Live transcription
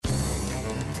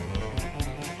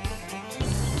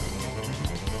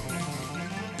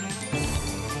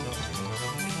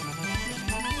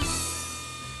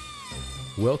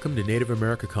Welcome to Native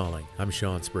America Calling. I'm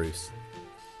Sean Spruce.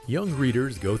 Young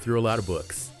readers go through a lot of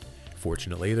books.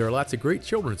 Fortunately, there are lots of great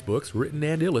children's books written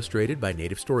and illustrated by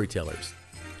Native storytellers.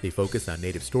 They focus on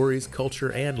Native stories,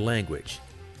 culture, and language.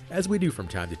 As we do from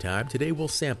time to time, today we'll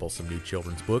sample some new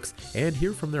children's books and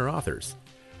hear from their authors.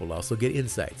 We'll also get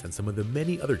insights on some of the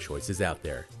many other choices out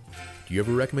there. Do you have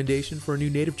a recommendation for a new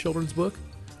Native children's book?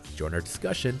 Join our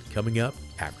discussion coming up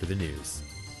after the news.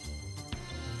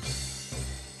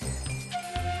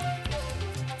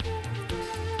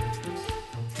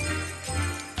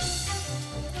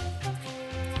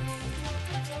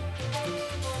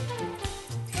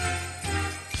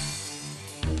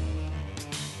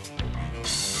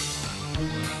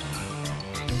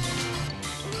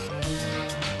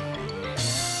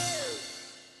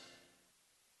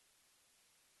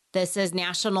 This is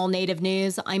National Native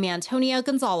News. I'm Antonia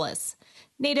Gonzalez.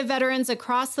 Native veterans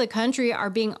across the country are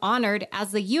being honored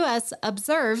as the U.S.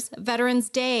 observes Veterans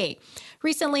Day.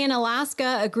 Recently in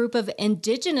Alaska, a group of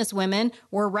Indigenous women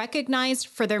were recognized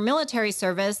for their military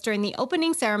service during the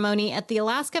opening ceremony at the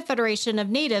Alaska Federation of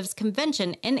Natives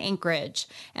Convention in Anchorage.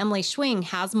 Emily Schwing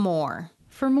has more.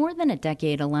 For more than a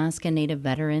decade, Alaska Native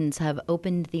veterans have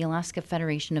opened the Alaska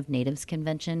Federation of Natives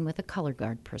Convention with a color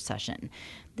guard procession.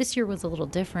 This year was a little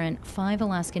different. 5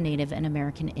 Alaska Native and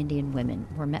American Indian women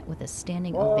were met with a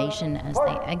standing ovation as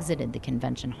they exited the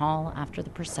convention hall after the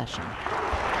procession.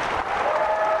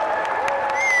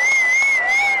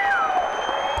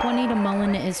 Juanita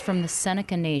Mullen is from the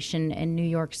Seneca Nation in New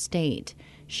York State.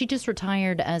 She just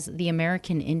retired as the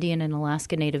American Indian and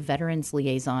Alaska Native Veterans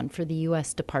Liaison for the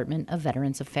U.S. Department of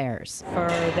Veterans Affairs. For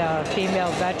the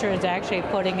female veterans, actually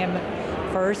putting him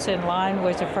first in line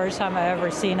was the first time I ever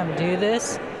seen them do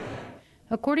this.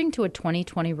 According to a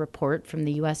 2020 report from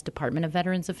the U.S. Department of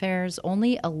Veterans Affairs,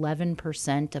 only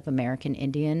 11% of American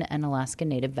Indian and Alaska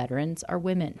Native veterans are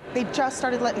women. They just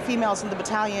started letting females in the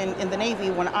battalion in the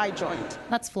Navy when I joined.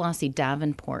 That's Flossie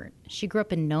Davenport. She grew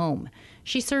up in Nome.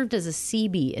 She served as a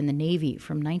Seabee in the Navy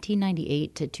from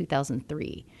 1998 to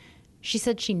 2003. She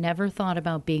said she never thought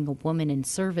about being a woman in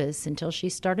service until she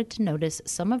started to notice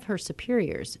some of her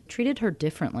superiors treated her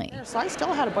differently. So I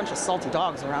still had a bunch of salty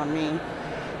dogs around me.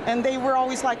 And they were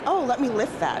always like, oh, let me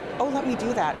lift that. Oh, let me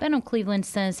do that. Benno Cleveland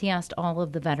says he asked all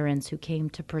of the veterans who came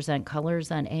to present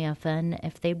colors on AFN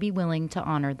if they'd be willing to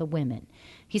honor the women.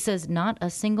 He says not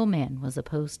a single man was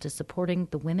opposed to supporting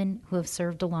the women who have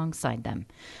served alongside them.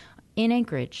 In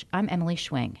Anchorage, I'm Emily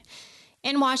Schwing.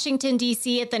 In Washington,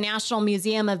 D.C., at the National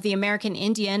Museum of the American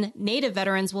Indian, Native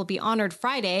veterans will be honored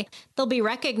Friday. They'll be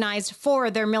recognized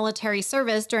for their military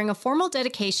service during a formal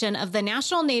dedication of the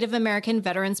National Native American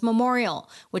Veterans Memorial,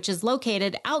 which is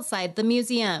located outside the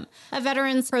museum. A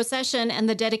veterans procession and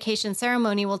the dedication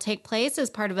ceremony will take place as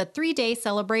part of a 3-day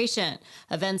celebration.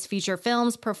 Events feature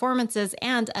films, performances,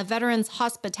 and a veterans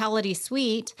hospitality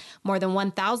suite. More than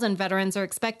 1,000 veterans are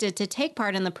expected to take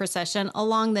part in the procession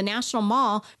along the National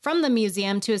Mall from the museum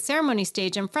to a ceremony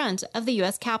stage in front of the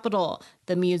U.S. Capitol.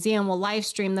 The museum will live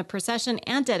stream the procession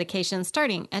and dedication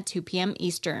starting at 2 p.m.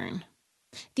 Eastern.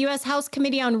 The U.S. House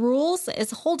Committee on Rules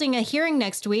is holding a hearing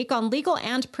next week on legal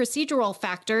and procedural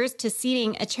factors to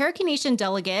seating a Cherokee Nation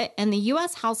delegate in the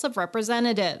U.S. House of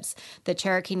Representatives. The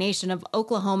Cherokee Nation of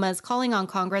Oklahoma is calling on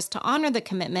Congress to honor the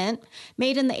commitment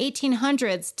made in the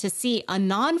 1800s to seat a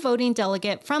non-voting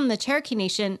delegate from the Cherokee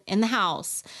Nation in the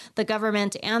House. The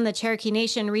government and the Cherokee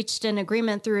Nation reached an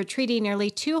agreement through a treaty nearly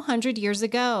 200 years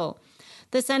ago.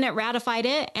 The Senate ratified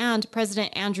it, and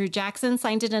President Andrew Jackson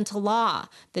signed it into law.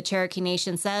 The Cherokee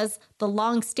Nation says the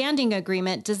long-standing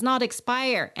agreement does not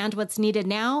expire, and what's needed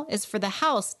now is for the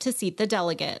House to seat the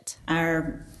delegate.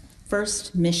 Our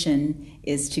first mission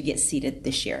is to get seated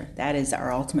this year. That is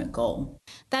our ultimate goal.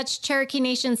 That's Cherokee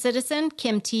Nation citizen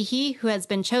Kim Teehee, who has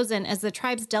been chosen as the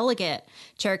tribe's delegate.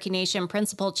 Cherokee Nation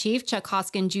Principal Chief Chuck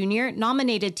Hoskin Jr.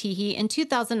 nominated Teehee in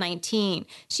 2019.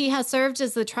 She has served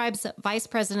as the tribe's Vice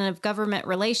President of Government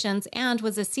Relations and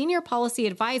was a senior policy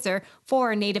advisor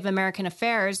for Native American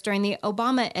Affairs during the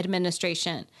Obama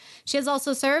administration. She has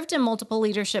also served in multiple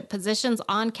leadership positions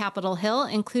on Capitol Hill,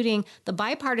 including the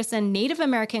bipartisan Native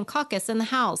American Caucus in the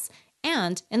House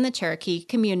and in the Cherokee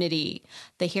community.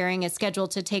 The hearing is scheduled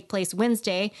to take place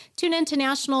Wednesday. Tune in to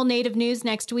National Native News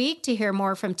next week to hear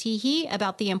more from Teehee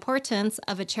about the importance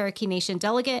of a Cherokee Nation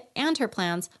delegate and her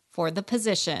plans for the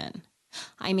position.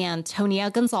 I'm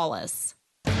Antonia Gonzalez.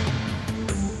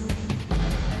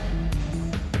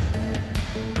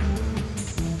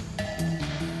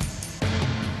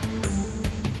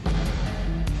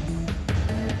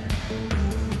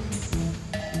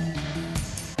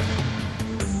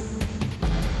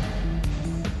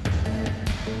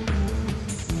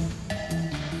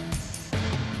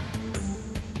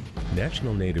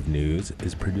 National Native News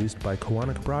is produced by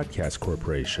Koahnic Broadcast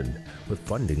Corporation with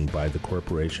funding by the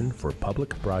Corporation for Public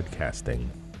Broadcasting.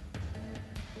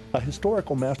 A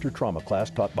historical master trauma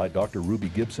class taught by Dr. Ruby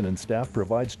Gibson and staff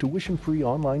provides tuition-free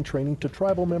online training to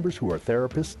tribal members who are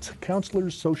therapists,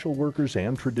 counselors, social workers,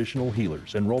 and traditional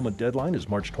healers. Enrollment deadline is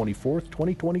March 24th,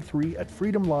 2023 at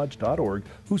freedomlodge.org,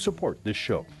 who support this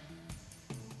show.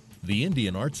 The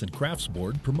Indian Arts and Crafts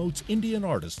Board promotes Indian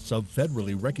artists of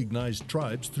federally recognized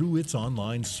tribes through its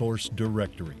online source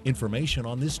directory. Information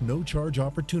on this no-charge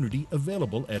opportunity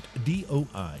available at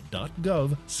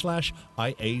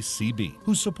doi.gov/IACB,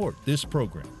 who support this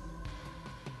program.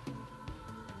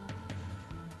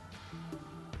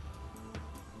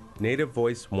 Native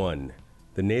Voice One,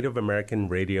 the Native American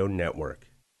Radio Network.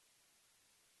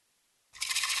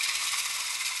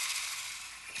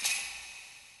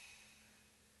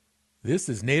 This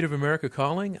is Native America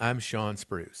Calling. I'm Sean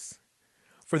Spruce.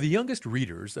 For the youngest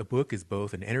readers, a book is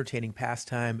both an entertaining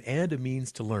pastime and a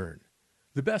means to learn.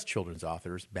 The best children's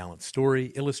authors balance story,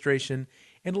 illustration,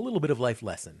 and a little bit of life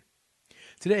lesson.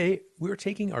 Today, we're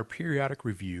taking our periodic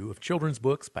review of children's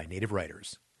books by Native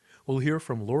writers. We'll hear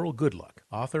from Laurel Goodluck,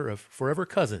 author of Forever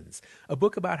Cousins, a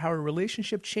book about how a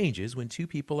relationship changes when two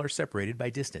people are separated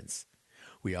by distance.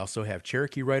 We also have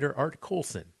Cherokee writer Art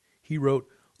Colson. He wrote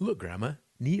Look, Grandma,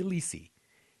 Ni'ilisi,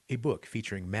 a book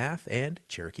featuring math and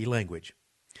Cherokee language.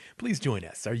 Please join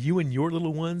us. Are you and your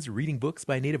little ones reading books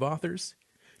by Native authors?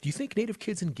 Do you think Native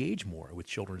kids engage more with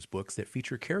children's books that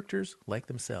feature characters like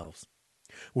themselves?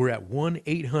 We're at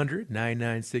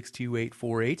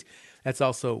 1-800-996-2848. That's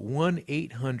also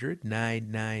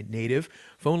 1-800-99-NATIVE.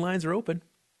 Phone lines are open.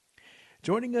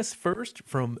 Joining us first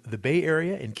from the Bay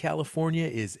Area in California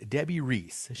is Debbie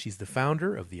Reese. She's the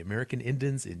founder of the American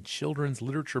Indians in Children's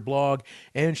Literature blog,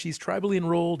 and she's tribally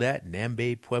enrolled at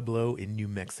Nambe Pueblo in New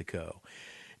Mexico.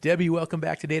 Debbie, welcome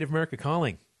back to Native America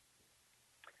Calling.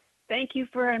 Thank you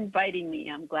for inviting me.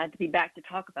 I'm glad to be back to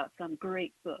talk about some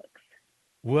great books.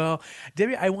 Well,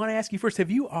 Debbie, I want to ask you first, have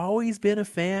you always been a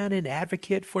fan and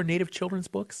advocate for Native children's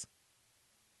books?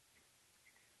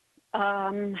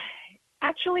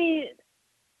 Actually,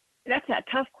 that's a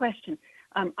tough question.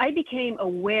 I became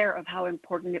aware of how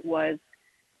important it was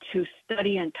to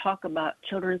study and talk about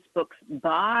children's books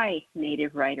by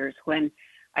Native writers when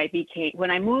I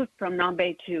moved from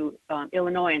Nambe to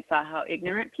Illinois and saw how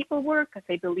ignorant people were because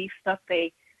they believed stuff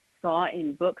they saw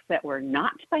in books that were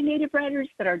not by Native writers,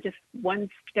 that are just one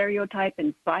stereotype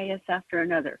and bias after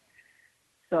another.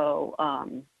 So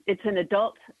it's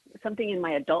something in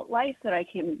my adult life that I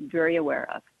became very aware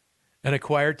of. An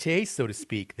acquired taste, so to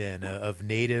speak, then, of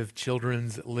Native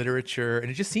children's literature.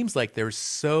 And it just seems like there's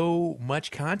so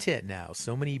much content now,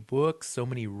 so many books, so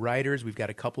many writers. We've got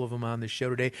a couple of them on the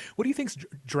show today. What do you think's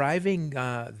driving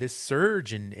this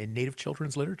surge in Native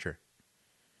children's literature?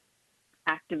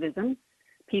 Activism,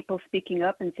 people speaking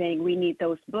up and saying, we need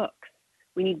those books.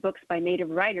 We need books by Native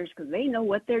writers because they know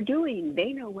what they're doing.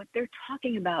 They know what they're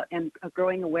talking about, and a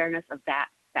growing awareness of that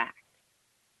fact.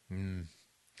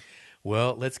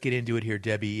 Well, let's get into it here,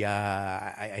 Debbie.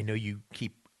 I know you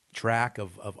keep track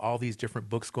of all these different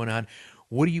books going on.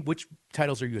 Which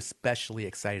titles are you especially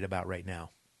excited about right now?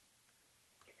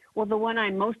 Well, the one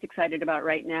I'm most excited about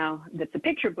right now that's a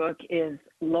picture book is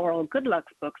Laurel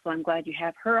Goodluck's book, so I'm glad you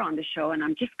have her on the show. And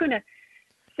I'm just going to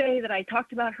say that I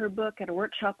talked about her book at a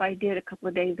workshop I did a couple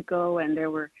of days ago, and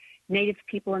there were Native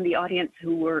people in the audience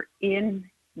who were in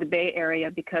the Bay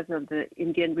Area because of the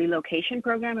Indian relocation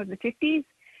program of the 50s.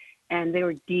 And they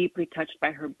were deeply touched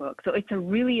by her book. So it's a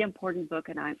really important book,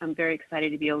 and I'm very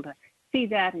excited to be able to see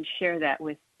that and share that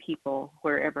with people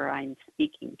wherever I'm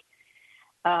speaking.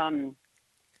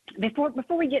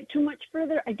 Before we get too much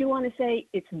further, I do want to say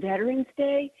it's Veterans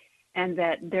Day, and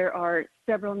that there are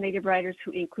several Native writers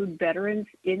who include veterans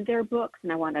in their books,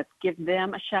 and I want to give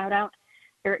them a shout out.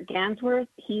 Eric Gansworth,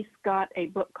 he's got a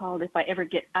book called If I Ever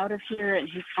Get Out of Here, and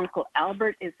his uncle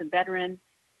Albert is a veteran.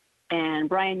 And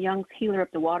Brian Young's Healer of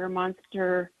the Water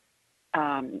Monster.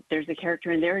 There's a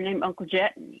character in there named Uncle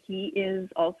Jet. He is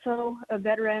also a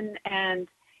veteran. And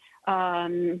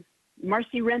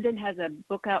Marcy Rendon has a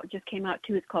book just came out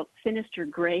too. It's called Sinister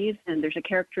Graves. And there's a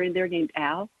character in there named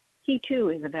Al. He too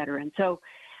is a veteran. So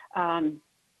I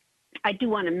do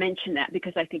want to mention that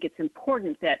because I think it's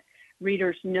important that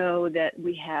readers know that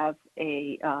we have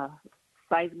a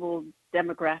sizable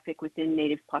demographic within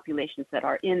Native populations that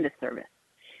are in the service.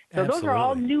 So Absolutely. Those are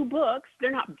all new books.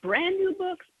 They're not brand new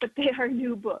books, but they are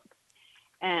new books,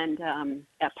 and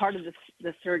part of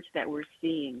the surge that we're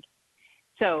seeing.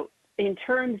 So in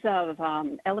terms of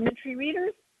elementary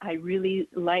readers, I really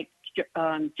like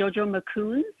Jojo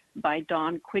McCoons by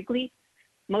Don Quigley.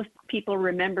 Most people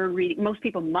remember reading, most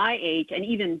people my age and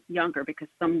even younger, because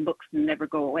some books never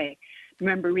go away,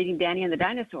 remember reading Danny and the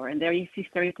Dinosaur, and there you see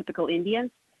stereotypical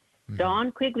Indians. Mm-hmm.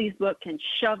 Dawn Quigley's book can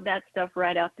shove that stuff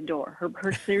right out the door.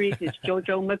 Her series is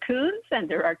JoJo McCoon's, and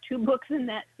there are 2 books in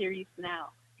that series now.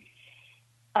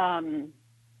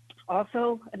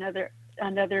 Also,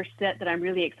 another set that I'm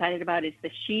really excited about is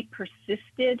the She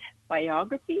Persisted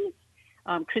biographies.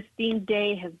 Christine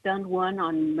Day has done one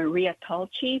on Maria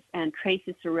Tallchief, and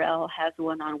Tracy Sorrell has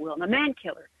one on Wilma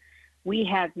Mankiller. We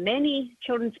have many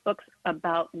children's books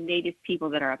about Native people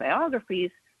that are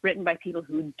biographies written by people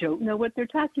who don't know what they're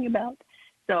talking about.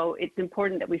 So it's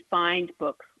important that we find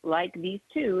books like these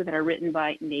 2 that are written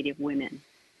by Native women.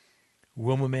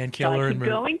 Wilma Mankiller. Keep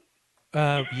going?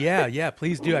 Yeah,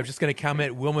 please do. I'm just going to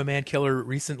comment. Wilma Mankiller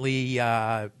recently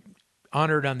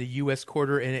honored on the U.S.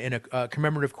 quarter in a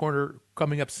commemorative quarter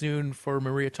coming up soon for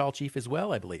Maria Tallchief as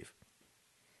well, I believe.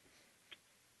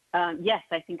 Yes,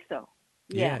 I think so.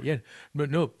 Yeah. But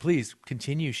no, please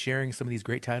continue sharing some of these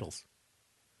great titles.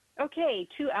 Okay,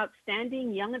 2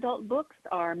 outstanding young adult books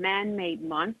are Man-Made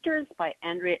Monsters by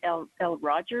Andrea L.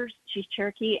 Rogers. She's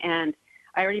Cherokee, and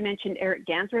I already mentioned Eric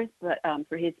Gansworth, but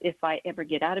for his If I Ever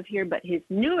Get Out of Here, but his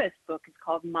newest book is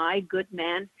called My Good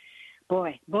Man.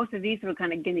 Boy, both of these are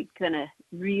kind of going to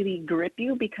really grip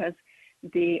you because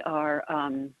they are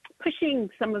pushing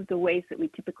some of the ways that we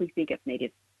typically think of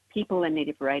Native people and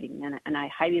Native writing, and I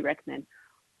highly recommend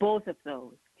both of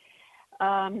those.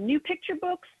 New picture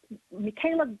books.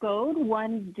 Michaela Goad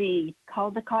won the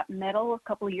Caldecott Medal a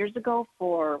couple of years ago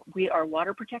for We Are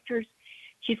Water Protectors.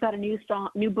 She's got a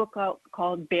new book out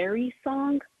called Berry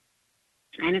Song,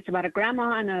 and it's about a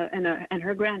grandma and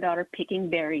her granddaughter picking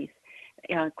berries.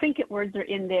 Tlingit words are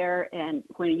in there, and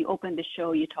when you opened the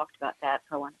show, you talked about that,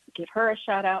 so I want to give her a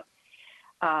shout out.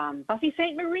 Buffy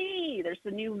St. Marie, there's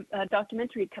a new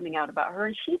documentary coming out about her,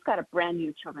 and she's got a brand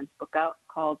new children's book out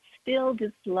called Still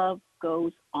This Love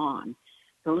Goes On.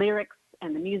 The lyrics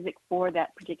and the music for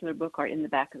that particular book are in the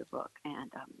back of the book,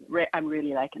 and I'm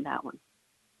really liking that one.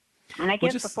 And I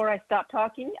guess before I stop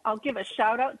talking, I'll give a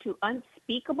shout out to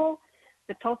Unspeakable.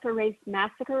 The Tulsa Race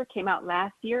Massacre came out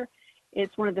last year.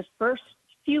 It's one of the first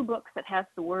few books that has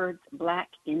the words Black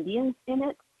Indians in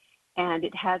it, and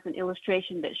it has an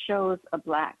illustration that shows a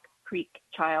Black Creek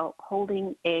child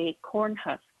holding a corn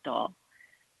husk doll.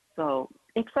 So,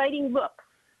 exciting book.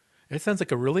 It sounds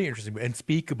like a really interesting book.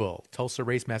 Unspeakable, Tulsa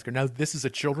Race Massacre. Now, this is a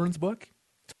children's book?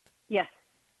 Yes.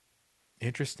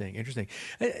 Interesting.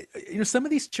 Some of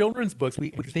these children's books,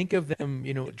 we think of them,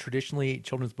 traditionally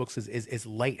children's books as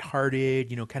lighthearted,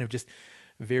 kind of just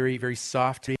very, very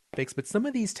soft topics. But some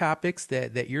of these topics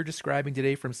that you're describing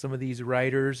today from some of these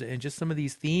writers and just some of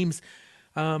these themes,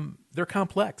 they're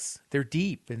complex, they're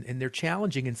deep, and they're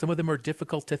challenging, and some of them are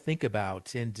difficult to think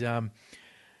about. And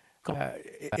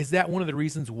is that one of the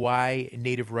reasons why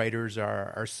Native writers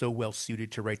are so well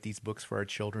suited to write these books for our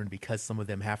children, because some of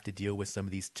them have to deal with some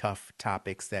of these tough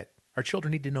topics that our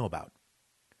children need to know about?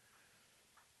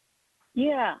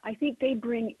 Yeah, I think they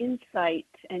bring insight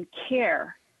and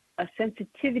care, a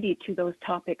sensitivity to those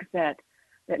topics that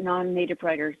non-Native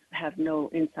writers have no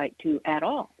insight to at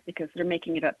all, because they're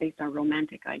making it up based on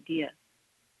romantic ideas.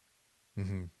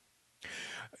 Mm-hmm.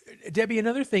 Debbie,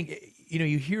 another thing,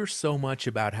 you hear so much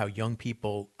about how young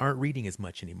people aren't reading as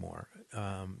much anymore.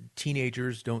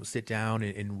 Teenagers don't sit down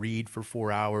and read for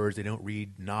 4 hours. They don't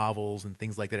read novels and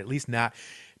things like that, at least not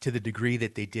to the degree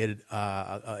that they did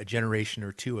a generation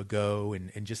or 2 ago.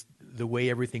 And just the way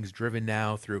everything's driven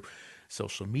now through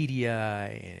social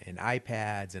media and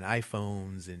iPads and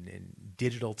iPhones and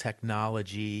digital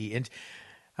technology. And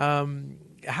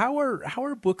how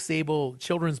are books able,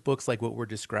 children's books like what we're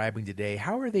describing today,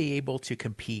 how are they able to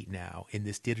compete now in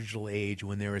this digital age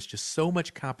when there is just so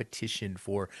much competition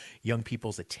for young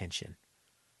people's attention?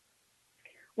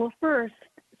 Well, first,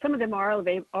 some of them are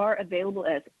available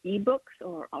as ebooks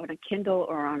or on a Kindle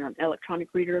or on an electronic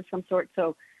reader of some sort.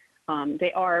 So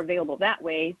they are available that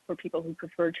way for people who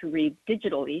prefer to read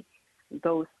digitally.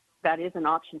 That is an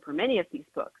option for many of these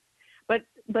books.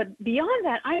 But beyond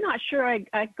that, I'm not sure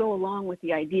I go along with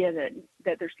the idea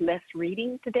that there's less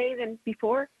reading today than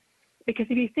before. Because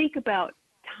if you think about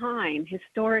time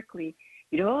historically,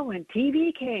 when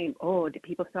TV came, did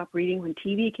people stop reading when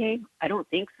TV came? I don't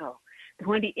think so.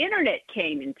 When the internet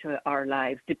came into our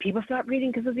lives, did people stop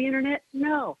reading because of the internet?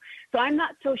 No. So I'm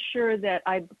not so sure that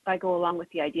I go along with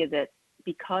the idea that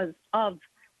because of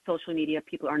social media,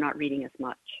 people are not reading as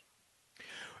much.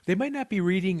 They might not be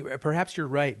reading, perhaps you're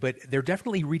right, but they're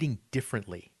definitely reading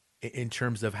differently. in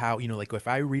terms of how, like if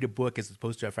I read a book as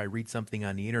opposed to if I read something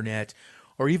on the internet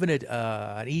or even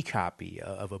an e-copy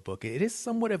of a book, it is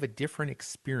somewhat of a different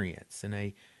experience. And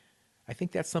I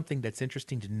think that's something that's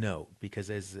interesting to note, because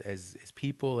as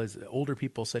people, as older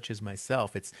people such as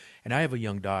myself, and I have a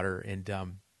young daughter, and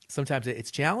sometimes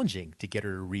it's challenging to get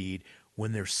her to read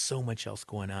when there's so much else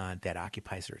going on that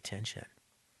occupies her attention.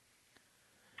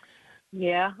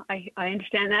 Yeah, I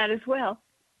understand that as well.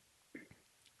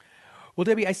 Well,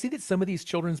 Debbie, I see that some of these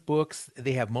children's books,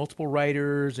 they have multiple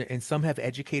writers and some have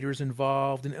educators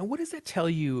involved. And what does that tell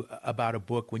you about a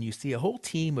book when you see a whole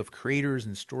team of creators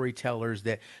and storytellers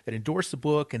that endorse a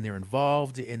book and they're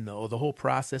involved in the whole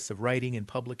process of writing and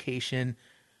publication?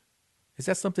 Is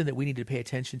that something that we need to pay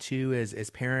attention to as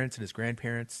parents and as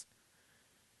grandparents?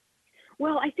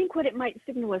 Well, I think what it might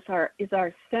signal is our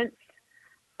sense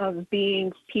of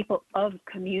being people of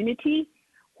community,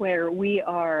 where we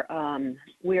are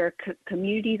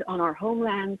communities on our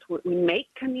homelands. We make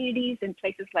communities in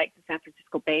places like the San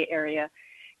Francisco Bay Area.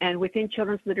 And within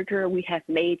children's literature, we have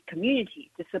made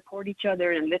community to support each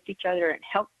other and lift each other and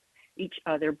help each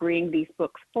other bring these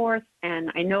books forth.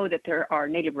 And I know that there are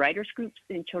Native writers groups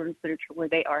in children's literature where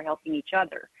they are helping each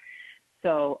other.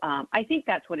 So I think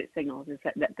that's what it signals, is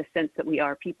that the sense that we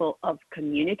are people of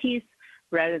communities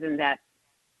rather than that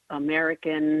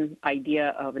American idea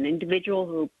of an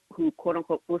individual who quote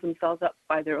unquote pulls themselves up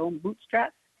by their own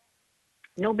bootstraps.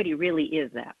 Nobody really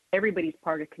is that. Everybody's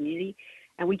part of community,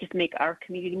 and we just make our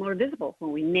community more visible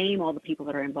when we name all the people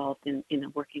that are involved in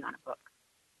working on a book.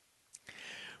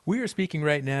 We are speaking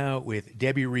right now with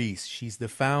Debbie Reese. She's the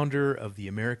founder of the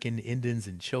American Indians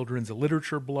and Children's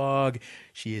Literature blog.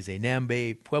 She is a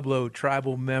Nambe Pueblo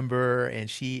tribal member, and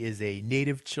she is a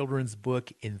Native children's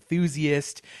book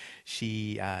enthusiast.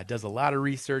 She does a lot of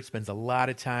research, spends a lot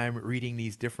of time reading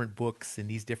these different books and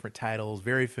these different titles,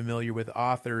 very familiar with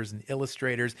authors and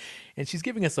illustrators. And she's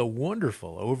giving us a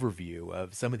wonderful overview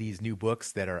of some of these new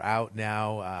books that are out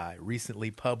now,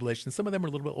 recently published, and some of them are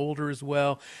a little bit older as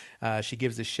well. She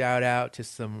gives a shout out to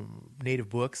some Native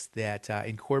books that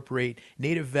incorporate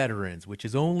Native veterans, which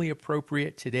is only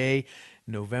appropriate today,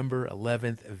 November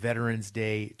 11th, Veterans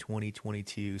Day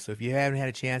 2022. So if you haven't had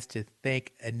a chance to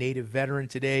thank a Native veteran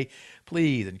today,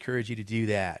 please encourage you to do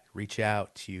that. Reach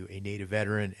out to a Native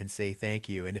veteran and say thank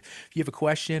you. And if you have a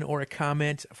question or a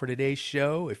comment for today's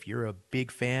show, if you're a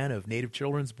big fan of Native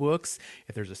children's books,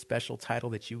 if there's a special title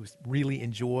that you really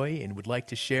enjoy and would like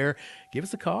to share, give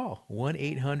us a call,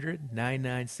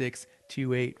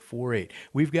 1-800-996-2848.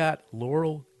 We've got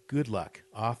Laurel Goodluck,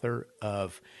 author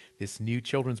of this new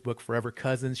children's book, Forever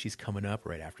Cousins. She's coming up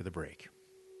right after the break.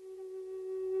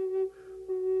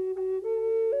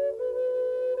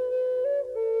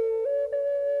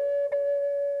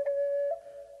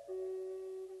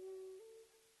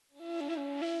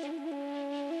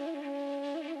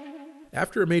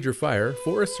 After a major fire,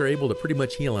 forests are able to pretty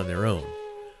much heal on their own,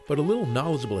 but a little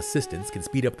knowledgeable assistance can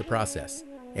speed up the process.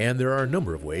 And there are a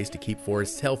number of ways to keep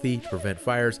forests healthy, to prevent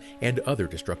fires and other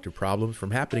destructive problems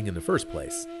from happening in the first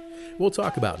place. We'll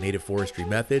talk about native forestry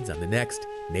methods on the next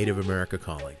Native America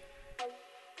Calling.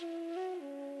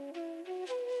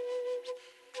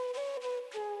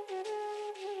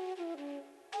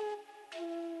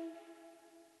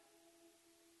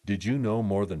 Did you know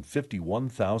more than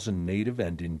 51,000 Native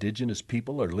and Indigenous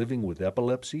people are living with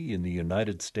epilepsy in the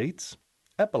United States?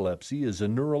 Epilepsy is a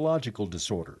neurological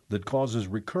disorder that causes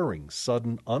recurring,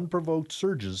 sudden, unprovoked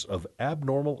surges of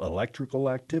abnormal electrical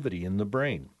activity in the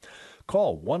brain.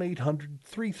 Call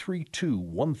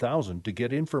 1-800-332-1000 to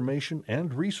get information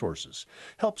and resources.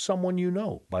 Help someone you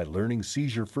know by learning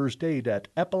seizure first aid at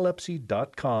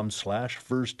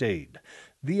epilepsy.com/first-aid.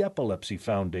 The Epilepsy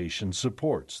Foundation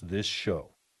supports this show.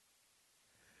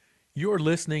 You're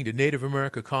listening to Native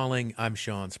America Calling. I'm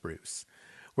Sean Spruce.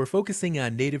 We're focusing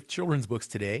on Native children's books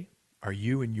today. Are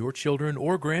you and your children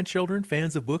or grandchildren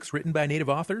fans of books written by Native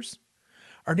authors?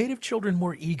 Are Native children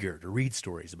more eager to read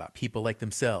stories about people like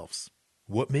themselves?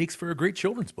 What makes for a great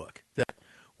children's book?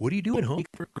 What do you do at home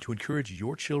to encourage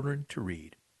your children to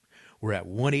read? We're at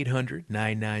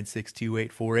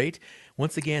 1-800-996-2848.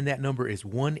 Once again, that number is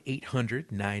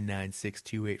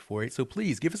 1-800-996-2848. So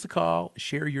please give us a call,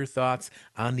 share your thoughts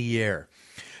on the air.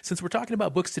 Since we're talking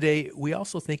about books today, we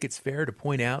also think it's fair to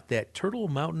point out that Turtle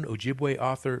Mountain Ojibwe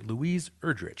author Louise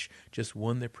Erdrich just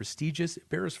won the prestigious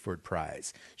Beresford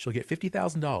Prize. She'll get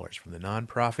 $50,000 from the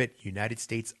nonprofit United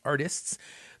States Artists.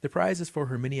 The prize is for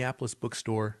her Minneapolis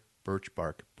bookstore, Birch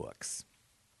Bark Books.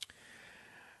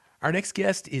 Our next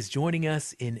guest is joining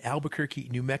us in Albuquerque,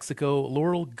 New Mexico,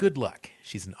 Laurel Goodluck.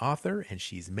 She's an author, and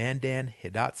she's Mandan,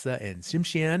 Hidatsa, and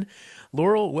Tsimshian.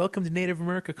 Laurel, welcome to Native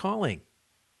America Calling.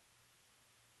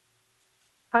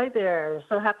 Hi there.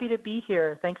 So happy to be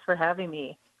here. Thanks for having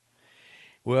me.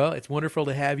 Well, it's wonderful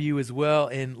to have you as well.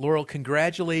 And Laurel,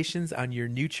 congratulations on your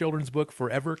new children's book,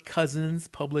 Forever Cousins,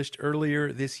 published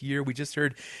earlier this year. We just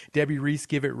heard Debbie Reese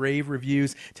give it rave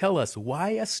reviews. Tell us, why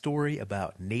a story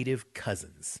about Native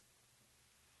cousins?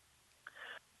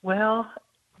 Well,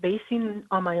 basing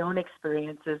on my own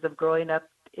experiences of growing up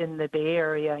in the Bay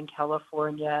Area in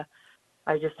California,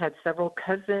 I just had several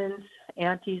cousins,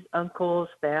 aunties, uncles,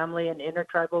 family, and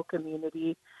intertribal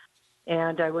community.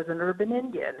 And I was an urban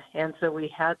Indian. And so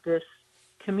we had this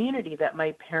community that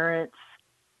my parents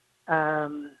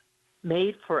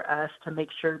made for us to make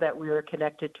sure that we were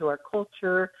connected to our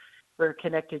culture, we were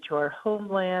connected to our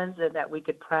homelands, and that we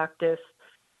could practice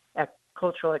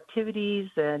cultural activities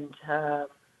and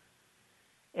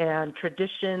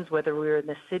traditions, whether we were in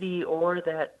the city or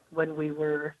that when we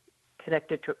were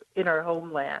connected to in our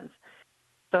homelands.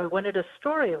 So I wanted a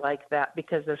story like that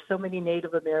because there's so many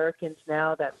Native Americans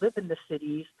now that live in the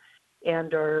cities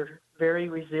and are very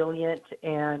resilient,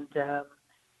 and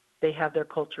they have their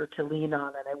culture to lean on.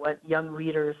 And I want young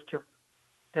readers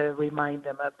to remind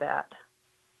them of that.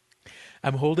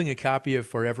 I'm holding a copy of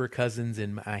Forever Cousins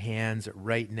in my hands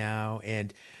right now,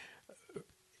 and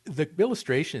the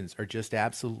illustrations are just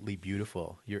absolutely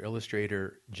beautiful. Your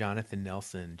illustrator, Jonathan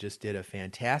Nelson, just did a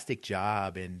fantastic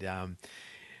job, and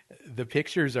the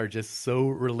pictures are just so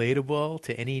relatable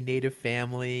to any Native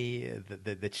family,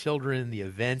 the children, the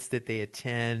events that they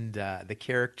attend, the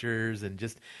characters, and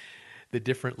just the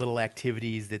different little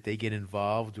activities that they get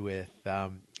involved with.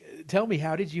 Tell me,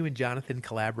 how did you and Jonathan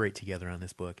collaborate together on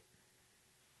this book?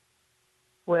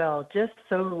 Well, just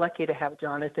so lucky to have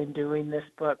Jonathan doing this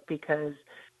book because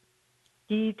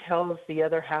he tells the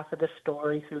other half of the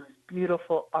story through his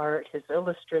beautiful art, his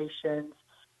illustrations,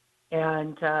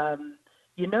 and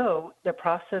the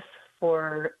process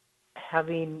for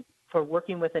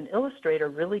working with an illustrator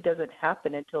really doesn't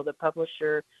happen until the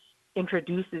publisher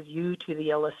introduces you to the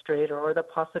illustrator or the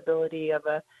possibility of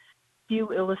a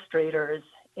few illustrators.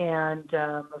 And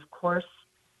of course,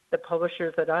 the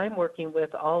publishers that I'm working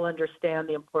with all understand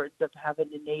the importance of having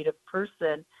a Native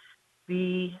person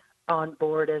be on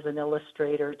board as an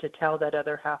illustrator to tell that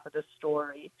other half of the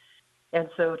story. And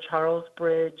so Charles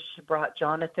Bridge brought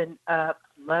Jonathan up,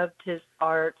 loved his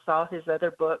art, saw his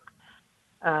other book,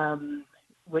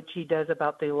 which he does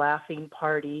about the laughing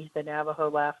party, the Navajo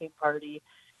laughing party,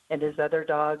 and his other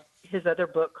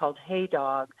book called Hey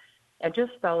Dog, and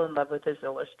just fell in love with his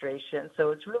illustration.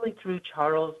 So it's really through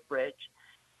Charles Bridge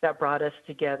that brought us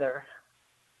together.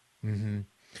 Mm-hmm.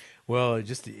 Well,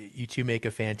 just you two make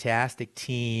a fantastic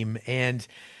team. And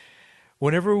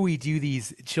whenever we do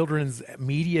these children's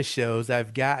media shows,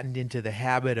 I've gotten into the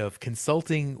habit of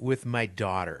consulting with my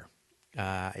daughter.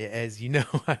 As you know,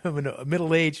 I'm a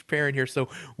middle-aged parent here, so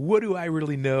what do I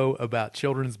really know about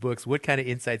children's books? What kind of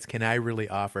insights can I really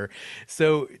offer?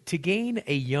 So to gain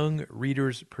a young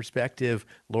reader's perspective,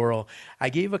 Laurel, I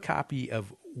gave a copy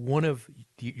of one of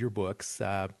your books,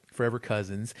 Forever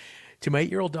Cousins, to my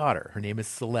 8-year-old daughter. Her name is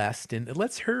Celeste, and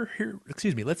let's hear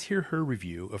her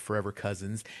review of Forever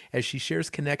Cousins as she shares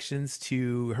connections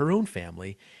to her own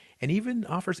family and even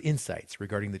offers insights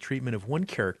regarding the treatment of one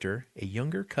character, a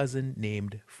younger cousin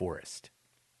named Forrest.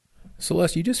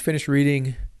 Celeste, you just finished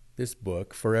reading this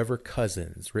book, Forever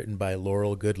Cousins, written by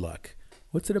Laurel Goodluck.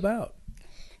 What's it about?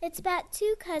 It's about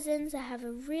two cousins that have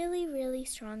a really, really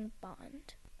strong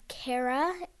bond.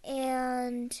 Kara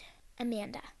and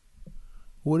Amanda.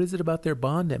 What is it about their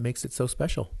bond that makes it so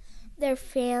special? Their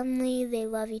family, they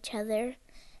love each other,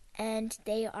 and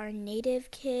they are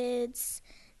Native kids.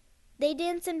 They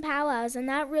dance in powwows, and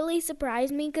that really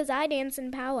surprised me because I dance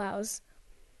in powwows.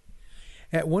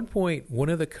 At one point, one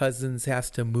of the cousins has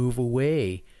to move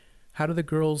away. How do the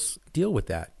girls deal with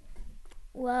that?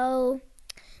 Well,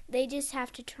 they just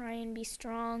have to try and be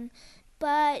strong.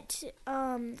 But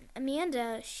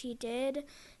Amanda, she did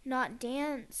not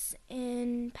dance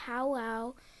in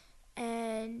powwow,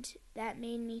 and that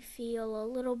made me feel a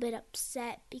little bit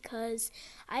upset because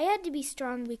I had to be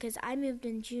strong because I moved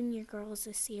in junior girls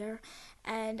this year,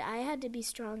 and I had to be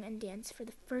strong and dance for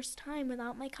the first time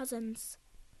without my cousins.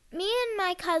 Me and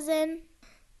my cousin,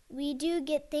 we do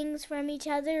get things from each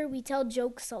other. We tell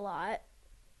jokes a lot,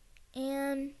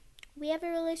 and we have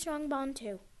a really strong bond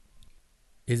too.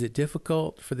 Is it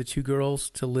difficult for the two girls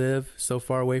to live so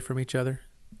far away from each other?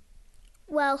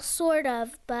 Well, sort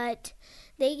of, but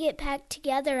they get packed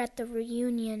together at the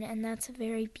reunion, and that's a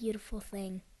very beautiful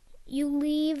thing. You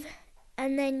leave,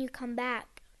 and then you come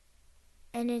back,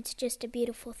 and it's just a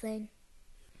beautiful thing.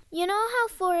 You know how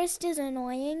Forrest is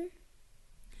annoying?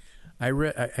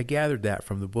 I gathered that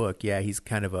from the book. Yeah, he's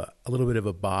kind of a little bit of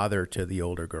a bother to the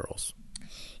older girls.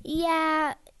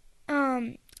 Yeah,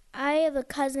 I have a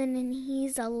cousin and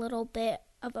he's a little bit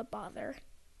of a bother.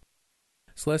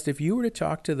 Celeste, if you were to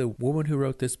talk to the woman who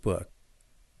wrote this book,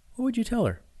 what would you tell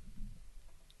her?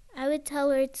 I would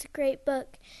tell her it's a great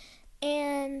book,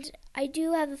 and I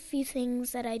do have a few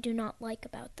things that I do not like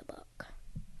about the book.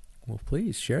 Well,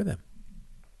 please share them.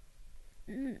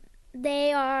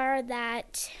 They are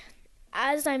that,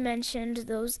 as I mentioned,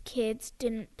 those kids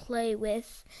didn't play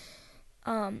with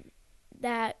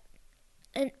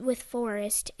with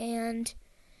Forrest, and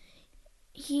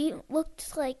he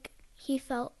looked like he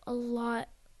felt a lot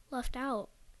left out,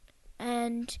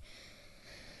 and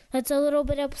that's a little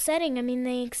bit upsetting. I mean,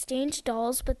 they exchange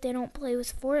dolls, but they don't play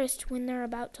with Forrest when they're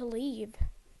about to leave.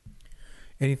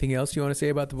 Anything else you want to say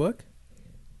about the book?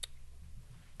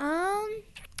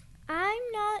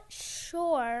 I'm not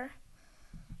sure.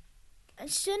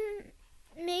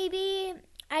 Maybe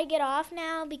I get off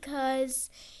now because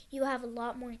you have a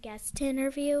lot more guests to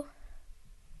interview?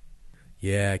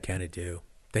 Yeah, I kind of do.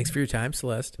 Thanks for your time,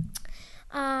 Celeste.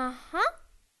 Uh-huh.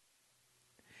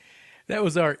 That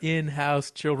was our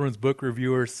in-house children's book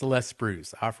reviewer, Celeste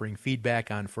Spruce, offering feedback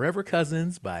on Forever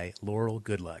Cousins by Laurel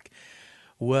Goodluck.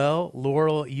 Well,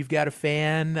 Laurel, you've got a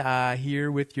fan here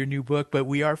with your new book, but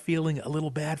we are feeling a little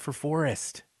bad for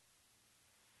Forrest.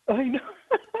 I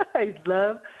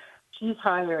know. She's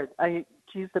hired.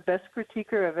 She's the best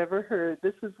critiquer I've ever heard.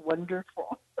 This is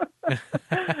wonderful.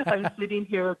 I'm sitting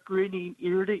here grinning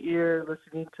ear to ear,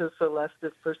 listening to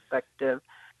Celeste's perspective.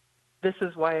 This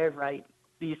is why I write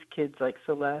these kids like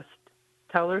Celeste.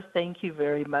 Tell her thank you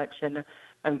very much, and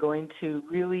I'm going to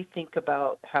really think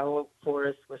about how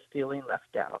Forrest was feeling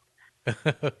left out.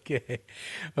 Okay.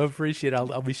 I appreciate it.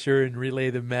 I'll be sure and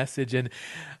relay the message. And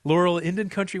Laurel, Indian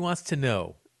Country wants to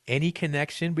know, any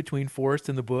connection between Forrest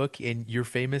in the book and your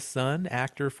famous son,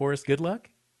 actor Forrest Goodluck?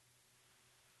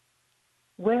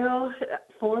 Well,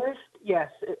 Forrest,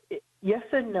 yes. Yes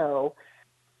and no.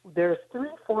 There's 3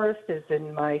 Forrestes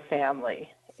in my family,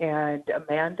 and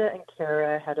Amanda and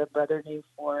Kara had a brother named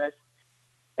Forrest,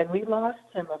 and we lost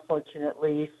him,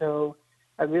 unfortunately, so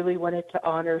I really wanted to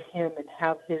honor him and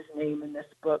have his name in this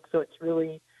book, so it's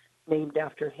really named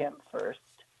after him first.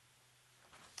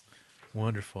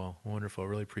 Wonderful, wonderful.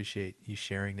 Really appreciate you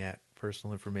sharing that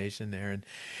personal information there. And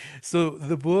so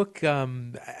the book,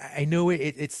 I know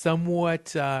it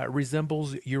somewhat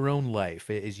resembles your own life.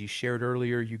 As you shared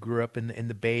earlier, you grew up in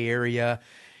the Bay Area,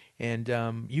 and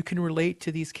you can relate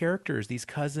to these characters, these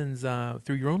cousins,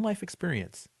 through your own life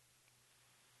experience.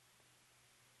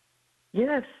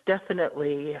 Yes,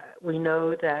 definitely. We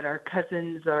know that our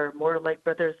cousins are more like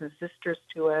brothers and sisters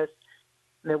to us,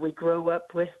 that we grow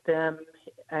up with them,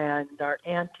 and our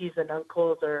aunties and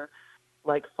uncles are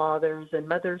like fathers and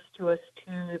mothers to us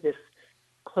too, this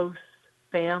close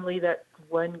family that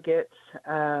one gets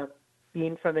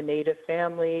being from a Native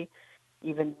family,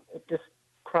 even just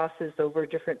crosses over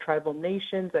different tribal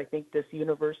nations. I think this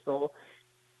universal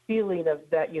feeling of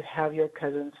that you have your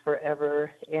cousins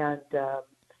forever, and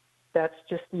that's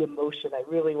just the emotion I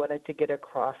really wanted to get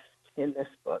across in this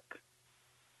book.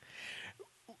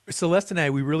 Celeste and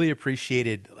I, we really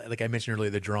appreciated, like I mentioned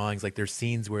earlier, the drawings. Like there's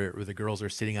scenes where the girls are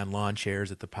sitting on lawn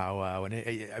chairs at the powwow, and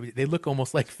I mean, they look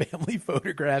almost like family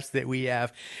photographs that we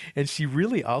have. And she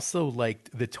really also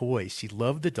liked the toys. She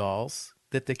loved the dolls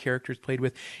that the characters played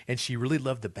with, and she really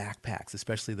loved the backpacks,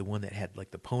 especially the one that had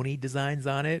like the pony designs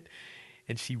on it.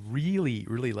 And she really,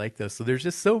 really liked those. So there's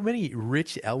just so many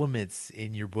rich elements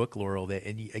in your book, Laurel, that,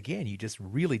 and again, you just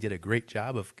really did a great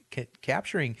job of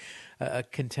capturing a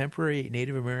contemporary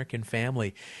Native American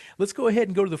family. Let's go ahead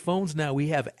and go to the phones now. We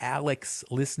have Alex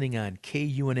listening on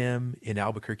KUNM in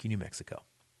Albuquerque, New Mexico.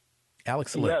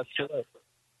 Alex, hello. Yes, hello.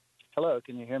 Hello,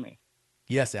 can you hear me?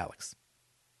 Yes, Alex.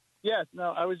 Yes,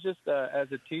 no, I was just, as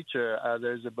a teacher,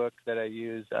 there's a book that I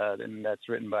use, and that's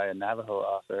written by a Navajo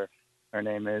author. Her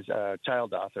name is,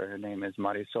 child author, her name is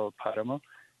Marisol Paramo,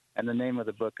 and the name of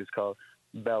the book is called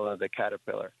Bella the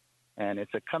Caterpillar. And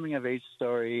it's a coming-of-age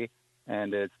story,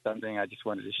 and it's something I just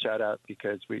wanted to shout out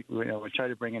because we try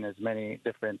to bring in as many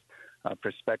different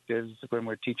perspectives when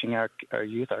we're teaching our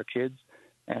youth, our kids,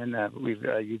 and we've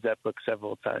used that book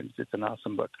several times. It's an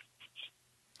awesome book.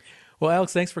 Well,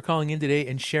 Alex, thanks for calling in today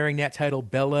and sharing that title,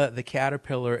 Bella the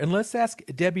Caterpillar. And let's ask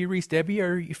Debbie Reese. Debbie,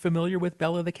 are you familiar with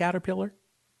Bella the Caterpillar?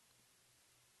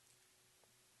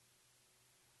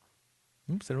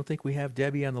 Oops, I don't think we have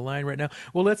Debbie on the line right now.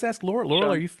 Well, let's ask Laurel.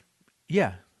 Laurel, are you?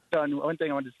 Yeah. Sean, one thing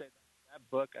I wanted to say, that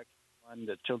book, won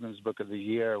the Children's Book of the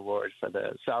Year award for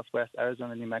the Southwest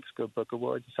Arizona New Mexico Book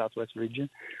Award, the Southwest region.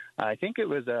 I think it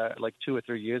was like 2 or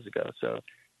 3 years ago. So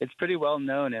it's pretty well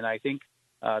known, and I think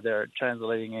they're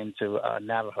translating into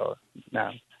Navajo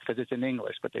now because it's in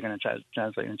English, but they're going to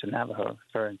translate into Navajo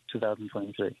for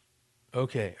 2023.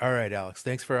 Okay. All right, Alex.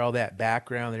 Thanks for all that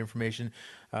background, that information.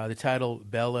 The title,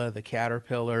 Bella the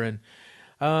Caterpillar. And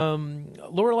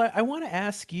Laurel, I want to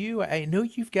ask you, I know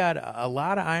you've got a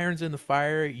lot of irons in the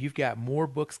fire. You've got more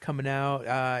books coming out.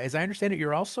 As I understand it,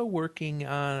 you're also working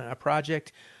on a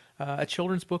project, a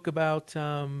children's book about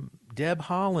Deb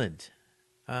Haaland,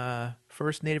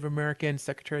 first Native American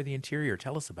Secretary of the Interior.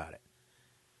 Tell us about it.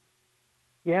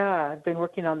 Yeah, I've been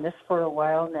working on this for a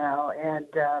while now, and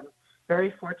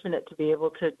very fortunate to be able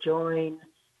to join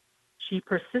She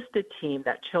Persisted team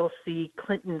that Chelsea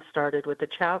Clinton started with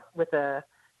a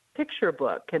picture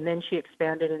book, and then she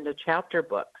expanded into chapter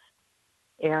books.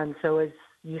 And so, as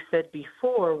you said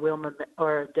before,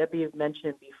 Debbie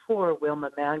mentioned before,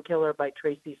 Wilma Mankiller by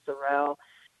Tracy Sorrell,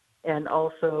 and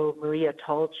also Maria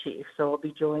Tallchief. So I'll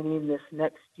be joining this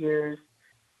next year's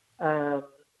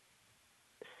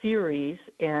series,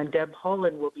 and Deb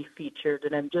Haaland will be featured.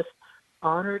 And I'm just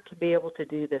honored to be able to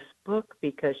do this book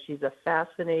because she's a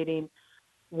fascinating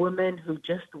woman who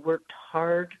just worked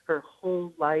hard her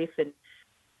whole life and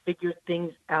figured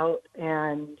things out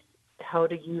and how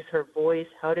to use her voice,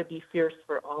 how to be fierce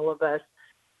for all of us,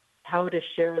 how to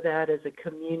share that as a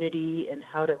community, and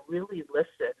how to really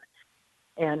listen.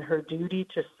 And her duty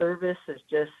to service is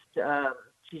just,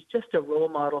 she's just a role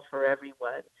model for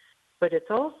everyone. But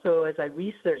it's also, as I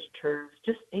researched her,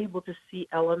 just able to see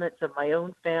elements of my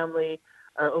own family,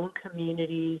 our own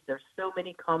communities. There's so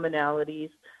many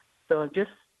commonalities. So I'm just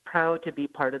proud to be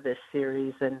part of this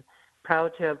series and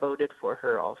proud to have voted for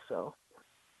her also.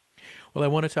 Well, I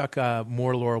want to talk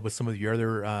more, Laurel, with some of your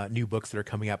other new books that are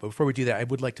coming out. But before we do that, I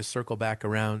would like to circle back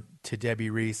around to Debbie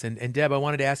Reese. And Deb, I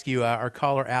wanted to ask you, our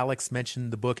caller Alex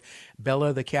mentioned the book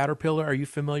Bella the Caterpillar. Are you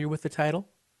familiar with the title?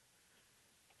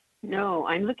 No,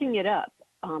 I'm looking it up,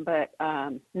 but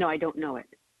no, I don't know it.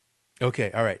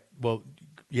 Okay, all right. Well,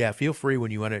 yeah, feel free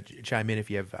when you want to chime in if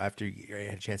you have after you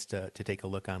had a chance to take a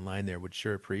look online there. Would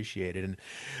sure appreciate it. And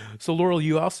so, Laurel,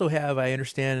 you also have, I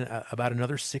understand, about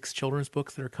another 6 children's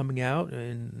books that are coming out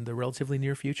in the relatively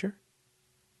near future?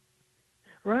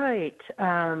 Right.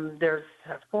 There's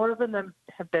 4 of them that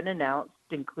have been announced,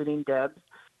 including Deb's,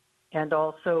 and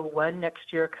also one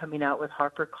next year coming out with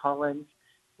HarperCollins,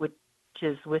 which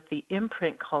is with the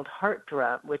imprint called Heart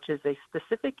Drum, which is a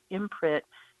specific imprint,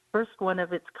 first one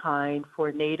of its kind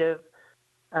for Native,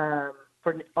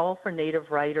 for Native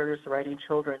writers writing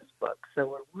children's books.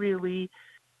 So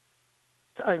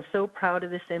I'm so proud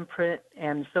of this imprint,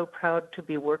 and so proud to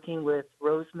be working with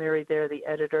Rosemary there, the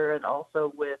editor, and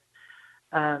also with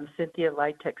Cynthia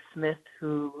Lytek-Smith,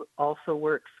 who also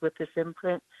works with this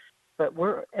imprint. But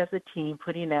we're, as a team,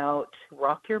 putting out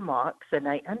Rock Your Mocks, and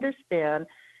I understand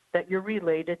that you're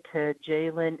related to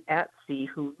Jalen Atsey,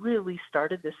 who really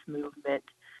started this movement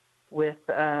with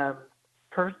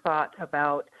her thought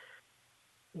about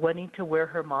wanting to wear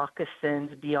her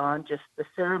moccasins beyond just the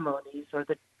ceremonies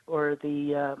or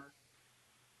the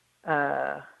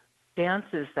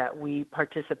dances that we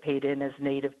participate in as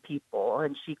Native people.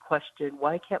 And she questioned,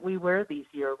 why can't we wear these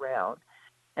year-round?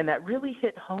 And that really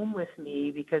hit home with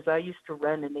me because I used to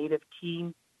run a Native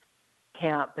teen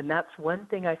camp, and that's one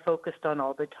thing I focused on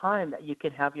all the time, that you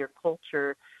can have your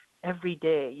culture every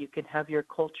day. You can have your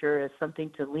culture as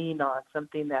something to lean on,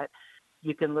 something that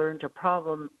you can learn to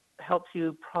helps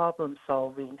you problem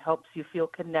solving, helps you feel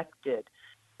connected.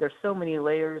 There's so many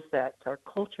layers that our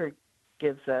culture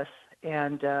gives us,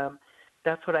 and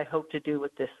that's what I hope to do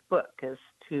with this book, is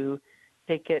to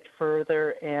take it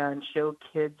further and show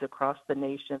kids across the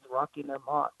nations rocking their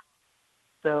mocks.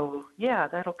 So, yeah,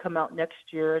 that'll come out next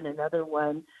year. And another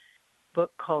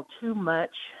book called Too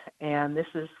Much, and this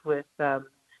is with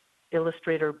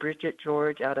illustrator Bridget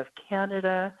George out of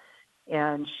Canada.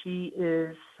 And she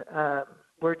is,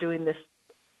 we're doing this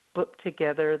book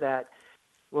together that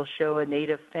will show a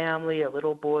Native family, a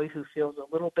little boy who feels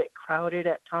a little bit crowded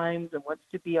at times and wants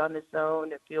to be on his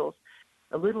own. It feels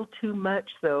a little too much.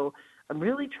 So I'm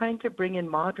really trying to bring in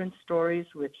modern stories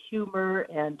with humor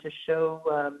and to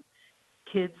show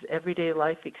kids' everyday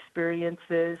life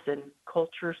experiences and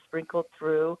culture sprinkled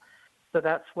through. So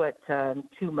that's what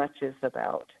Too Much is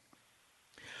about.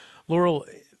 Laurel,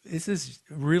 this is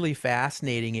really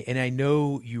fascinating, and I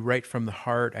know you write from the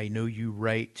heart. I know you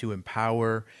write to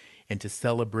empower and to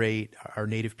celebrate our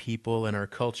Native people and our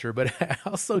culture. But I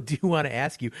also do want to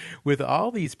ask you, with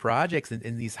all these projects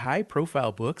and these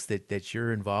high-profile books that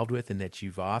you're involved with and that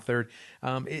you've authored,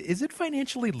 is it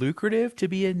financially lucrative to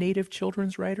be a Native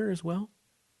children's writer as well?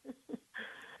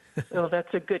 Well,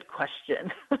 that's a good question.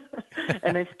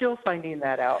 And I'm still finding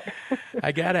that out.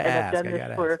 I got to ask. I've done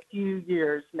this for a few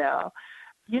years now.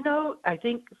 You know, I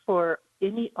think for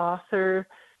any author,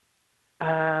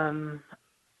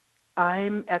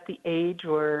 I'm at the age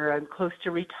where I'm close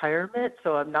to retirement,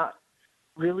 so I'm not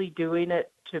really doing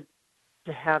it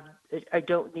to have, I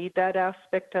don't need that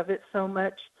aspect of it so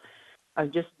much.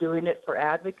 I'm just doing it for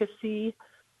advocacy.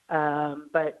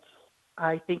 But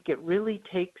I think it really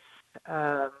takes,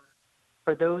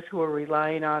 for those who are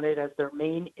relying on it as their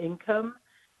main income,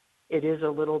 it is a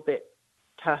little bit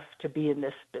tough to be in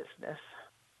this business.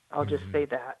 I'll just say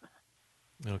that.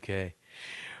 Okay.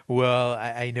 Well,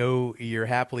 I know you're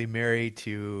happily married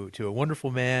to a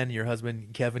wonderful man, your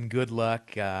husband, Kevin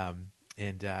Goodluck.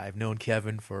 And I've known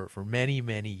Kevin for many,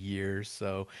 many years.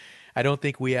 So I don't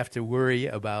think we have to worry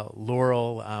about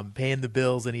Laurel paying the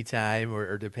bills anytime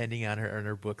or depending on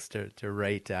her books to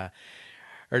write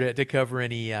or to cover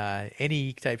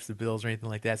any types of bills or anything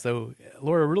like that. So,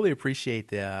 Laura, really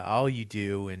appreciate all you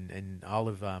do and all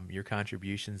of your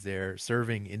contributions there,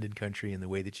 serving Indian country in the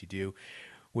way that you do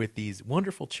with these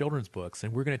wonderful children's books.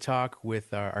 And we're going to talk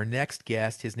with our next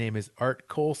guest. His name is Art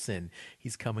Colson.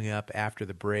 He's coming up after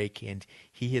the break, and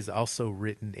he has also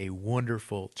written a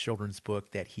wonderful children's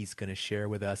book that he's going to share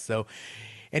with us. So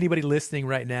anybody listening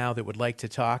right now that would like to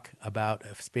talk about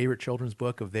a favorite children's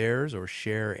book of theirs or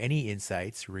share any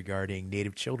insights regarding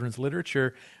Native children's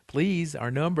literature, please, our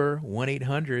number,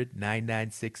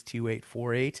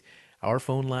 1-800-996-2848. Our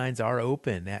phone lines are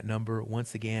open. That number,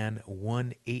 once again,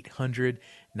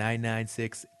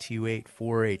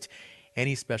 1-800-996-2848.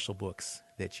 Any special books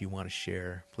that you want to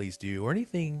share, please do. Or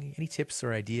anything, any tips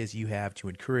or ideas you have to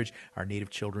encourage our Native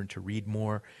children to read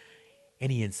more,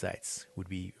 any insights would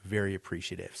be very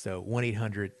appreciative. So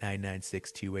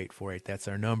 1-800-996-2848. That's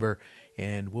our number,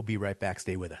 and we'll be right back.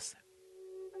 Stay with us.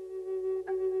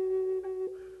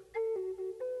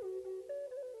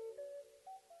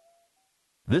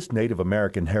 This Native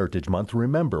American Heritage Month,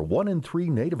 remember, 1 in 3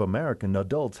 Native American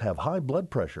adults have high blood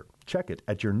pressure. Check it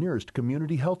at your nearest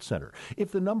community health center.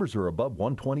 If the numbers are above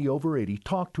 120/80,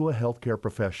 talk to a healthcare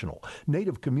professional.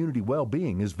 Native community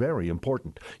well-being is very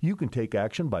important. You can take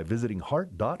action by visiting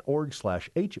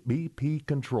heart.org/HBP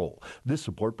Control. This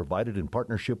support provided in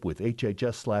partnership with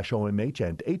HHS/OMH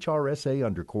and HRSA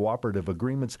under cooperative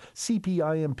agreements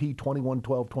CPIMP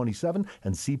 211227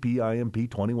 and CPIMP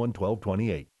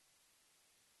 211228.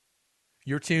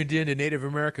 You're tuned in to Native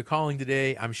America Calling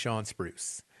today. I'm Sean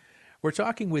Spruce. We're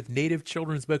talking with Native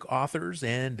children's book authors,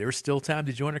 and there's still time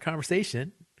to join our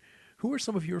conversation. Who are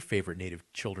some of your favorite Native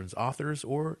children's authors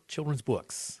or children's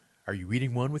books? Are you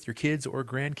reading one with your kids or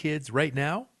grandkids right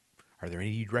now? Are there any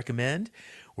you'd recommend?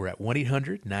 We're at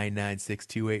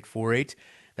 1-800-996-2848.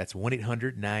 That's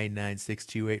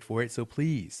 1-800-996-2848. So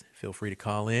please feel free to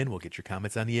call in. We'll get your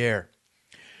comments on the air.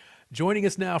 Joining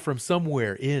us now from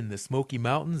somewhere in the Smoky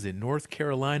Mountains in North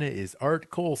Carolina is Art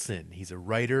Colson. He's a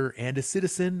writer and a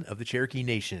citizen of the Cherokee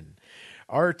Nation.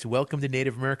 Art, welcome to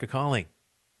Native America Calling.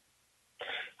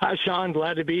 Hi, Sean.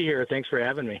 Glad to be here. Thanks for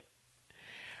having me.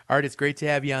 Art, it's great to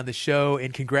have you on the show,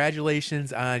 and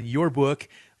congratulations on your book,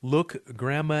 Look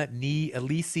Grandma Ni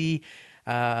Alisi.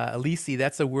 Alisi,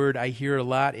 that's a word I hear a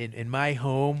lot in my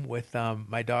home with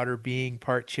my daughter being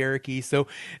part Cherokee. So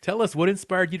tell us, what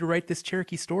inspired you to write this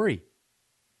Cherokee story?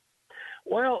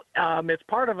 Well, it's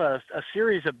part of a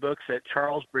series of books that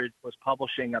Charles Bridge was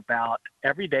publishing about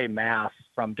everyday math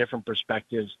from different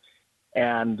perspectives.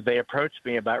 And they approached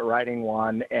me about writing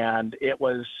one. And it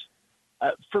was,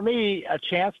 for me, a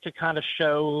chance to kind of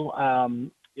show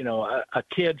a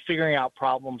kid figuring out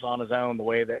problems on his own the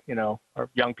way that, our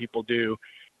young people do,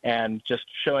 and just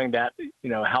showing that,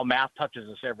 how math touches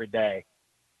us every day.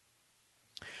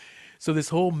 So this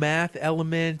whole math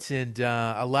element and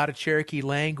a lot of Cherokee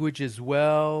language as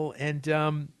well.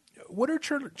 And what are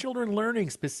children learning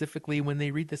specifically when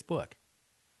they read this book?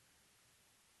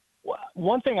 Well,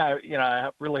 one thing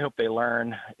I really hope they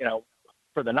learn,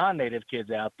 for the non-native kids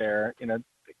out there,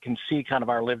 can see kind of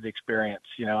our lived experience.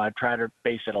 I try to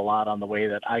base it a lot on the way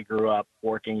that I grew up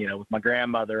working, with my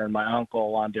grandmother and my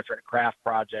uncle on different craft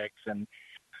projects and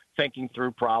thinking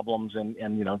through problems and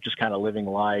just kind of living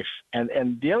life.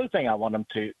 And the other thing I want them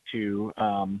to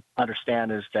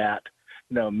understand is that,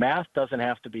 math doesn't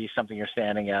have to be something you're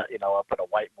standing at, up at a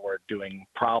whiteboard doing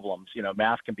problems.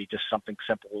 Math can be just something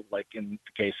simple, like in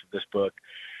the case of this book,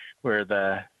 where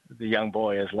the the young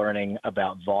boy is learning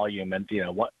about volume and,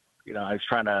 I was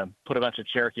trying to put a bunch of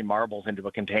Cherokee marbles into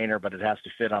a container, but it has to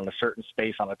fit on a certain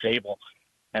space on a table,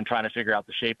 and trying to figure out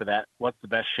the shape of that. What's the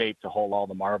best shape to hold all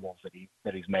the marbles that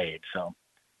he's made? So.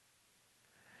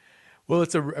 Well,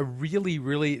 it's a really,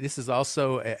 really, this is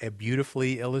also a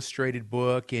beautifully illustrated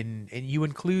book, and you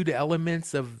include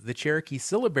elements of the Cherokee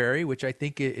syllabary, which I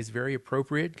think is very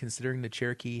appropriate considering the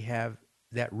Cherokee have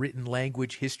that written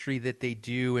language history that they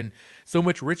do, and so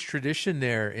much rich tradition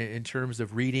there in terms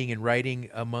of reading and writing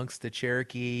amongst the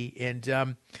Cherokee. And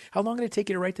how long did it take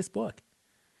you to write this book?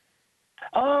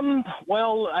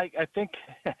 Well, I think,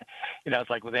 it's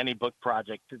like with any book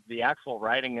project, the actual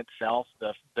writing itself,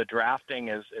 the drafting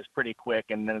is pretty quick,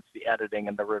 and then it's the editing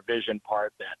and the revision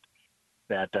part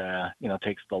that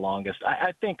takes the longest.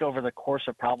 I think over the course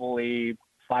of probably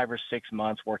 5 or 6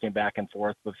 months working back and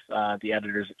forth with the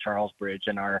editors at Charles Bridge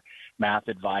and our math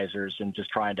advisors, and just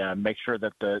trying to make sure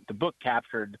that the book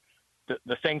captured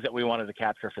the things that we wanted to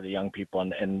capture for the young people,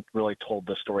 and really told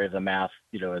the story of the math,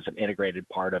 as an integrated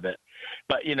part of it.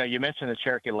 But, you mentioned the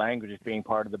Cherokee language as being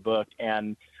part of the book.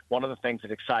 And one of the things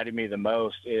that excited me the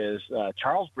most is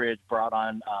Charles Bridge brought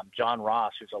on John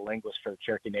Ross, who's a linguist for the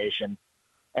Cherokee Nation.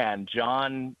 And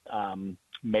John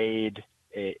made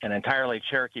an entirely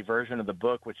Cherokee version of the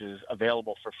book, which is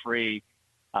available for free.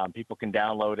 People can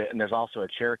download it, and there's also a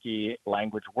Cherokee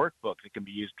language workbook that can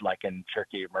be used like in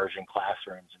Cherokee immersion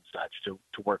classrooms and such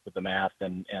to work with the math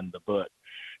and the book.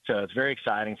 So it's very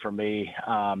exciting for me.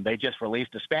 They just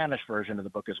released a Spanish version of the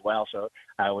book as well. So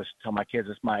I always tell my kids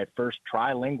it's my first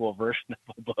trilingual version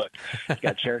of the book. It's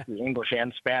got Cherokee, English,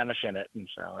 and Spanish in it, and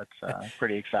so it's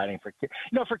pretty exciting for kids.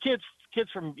 For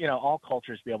kids from all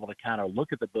cultures to be able to kind of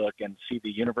look at the book and see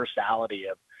the universality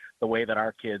of the way that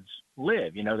our kids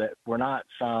live, that we're not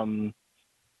some,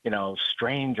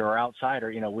 stranger or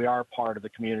outsider. We are part of the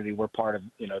community. We're part of,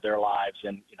 their lives,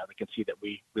 and, they can see that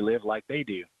we live like they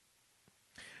do.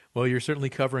 Well, you're certainly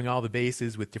covering all the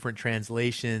bases with different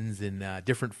translations and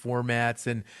different formats.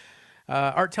 And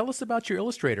Art, tell us about your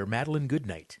illustrator, Madeline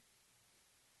Goodnight.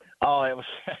 Oh, it was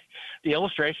the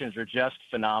illustrations are just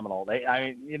phenomenal.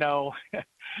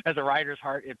 As a writer's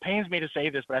heart, it pains me to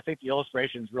say this, but I think the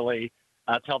illustrations really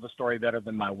tell the story better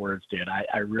than my words did.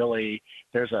 I really,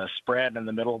 there's a spread in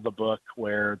the middle of the book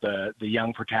where the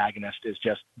young protagonist is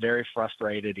just very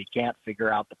frustrated. He can't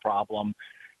figure out the problem.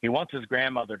 He wants his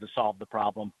grandmother to solve the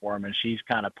problem for him, and she's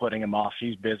kind of putting him off.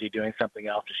 She's busy doing something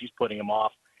else, and she's putting him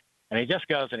off. And he just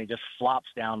goes and he just flops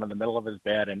down in the middle of his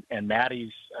bed. And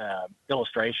Maddie's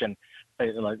illustration,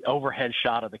 like overhead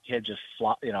shot of the kid just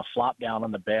flop down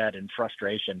on the bed in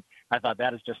frustration. I thought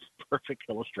that is just a perfect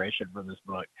illustration for this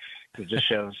book. It just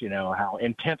shows, how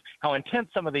intense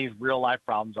some of these real life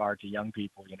problems are to young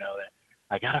people. That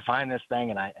I got to find this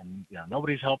thing, and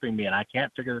nobody's helping me, and I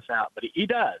can't figure this out. But he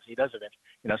does. He does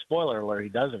eventually. Spoiler alert. He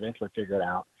does eventually figure it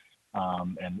out.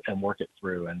 And work it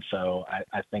through. And so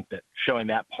I think that showing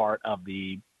that part of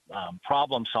the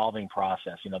problem-solving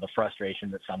process, the frustration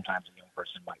that sometimes a young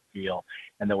person might feel,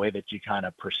 and the way that you kind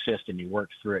of persist and you work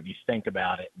through it and you think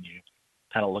about it and you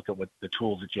kind of look at what the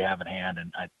tools that you have at hand.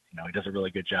 And he does a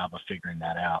really good job of figuring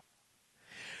that out.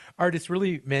 Art, it's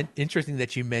really interesting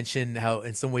that you mentioned how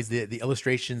in some ways the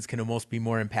illustrations can almost be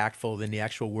more impactful than the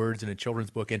actual words in a children's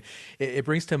book. And it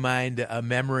brings to mind a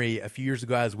memory. A few years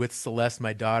ago, I was with Celeste,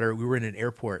 my daughter. We were in an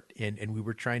airport and we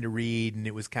were trying to read, and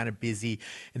it was kind of busy.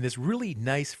 And this really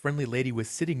nice, friendly lady was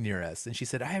sitting near us. And she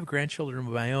said, I have grandchildren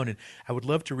of my own, and I would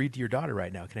love to read to your daughter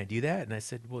right now. Can I do that? And I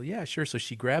said, well, yeah, sure. So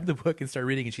she grabbed the book and started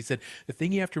reading. And she said, the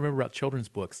thing you have to remember about children's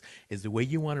books is the way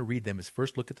you want to read them is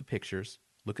first look at the pictures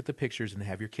and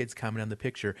have your kids comment on the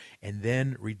picture, and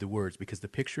then read the words, because the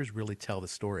pictures really tell the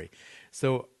story.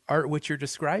 So, Art, what you're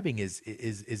describing is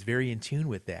very in tune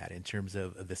with that in terms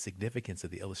of the significance of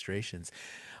the illustrations.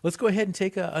 Let's go ahead and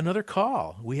take another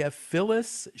call. We have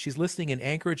Phyllis. She's listening in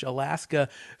Anchorage, Alaska.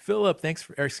 Phyllis, thanks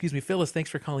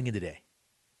for calling in today.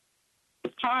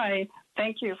 Hi.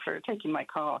 Thank you for taking my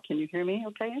call. Can you hear me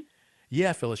okay?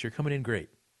 Yeah, Phyllis, you're coming in great.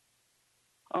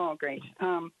 Oh, great.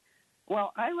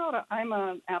 Well, I'm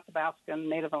an Athabascan,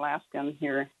 Native Alaskan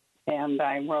here, and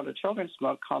I wrote a children's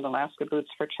book called Alaska Boots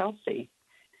for Chelsea,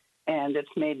 and it's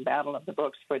made Battle of the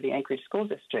Books for the Anchorage school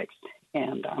districts,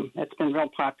 and it's been real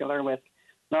popular with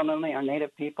not only our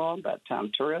Native people, but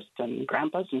tourists and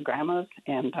grandpas and grandmas,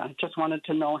 and just wanted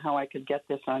to know how I could get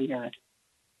this on your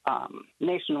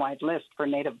nationwide list for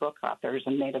Native book authors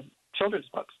and Native children's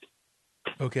books.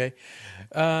 Okay.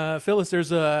 Phyllis,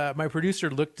 my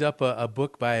producer looked up a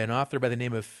book by an author by the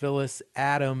name of Phyllis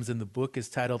Adams, and the book is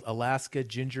titled Alaska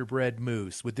Gingerbread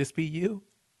Moose. Would this be you?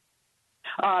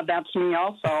 That's me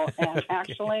also. And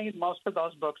actually, most of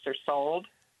those books are sold,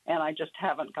 and I just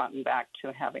haven't gotten back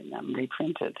to having them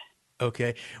reprinted.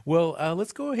 Okay. Well,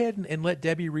 let's go ahead and let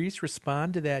Debbie Reese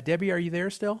respond to that. Debbie, are you there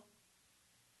still?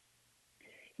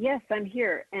 Yes, I'm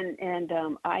here, and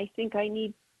I think I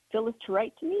need Phyllis to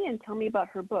write to me and tell me about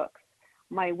her books.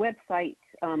 My website,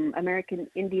 American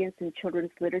Indians and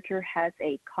Children's Literature, has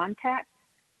a contact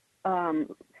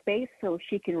space, so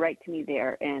she can write to me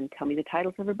there and tell me the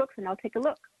titles of her books, and I'll take a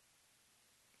look.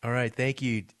 All right. Thank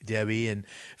you, Debbie. And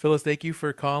Phyllis, thank you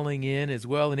for calling in as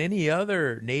well. And any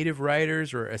other Native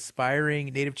writers or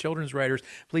aspiring Native children's writers,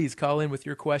 please call in with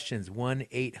your questions,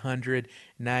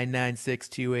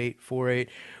 1-800-996-2848.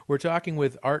 We're talking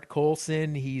with Art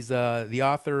Colson. He's the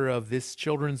author of this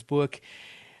children's book,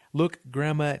 Look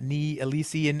Grandma Ni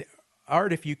Elisi. And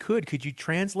Art, if you could you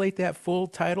translate that full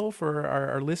title for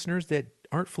our listeners that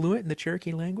aren't fluent in the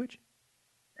Cherokee language?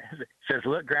 It says,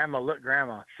 look, Grandma.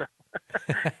 So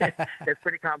it's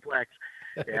pretty complex.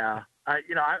 Yeah.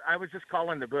 I was just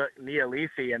calling the book Ni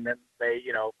Elisi, and then they,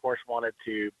 of course, wanted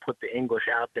to put the English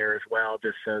out there as well,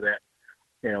 just so that,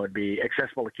 it'd be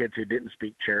accessible to kids who didn't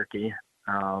speak Cherokee.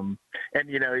 And,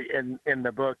 in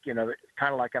the book,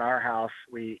 kind of like in our house,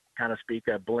 we kind of speak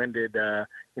a blended,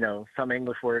 some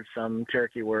English words, some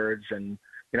Cherokee words. And,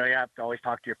 you have to always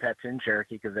talk to your pets in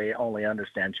Cherokee because they only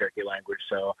understand Cherokee language.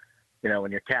 So,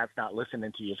 when your cat's not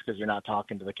listening to you, it's because you're not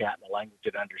talking to the cat in the language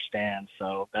it understands.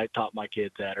 So I taught my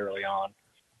kids that early on.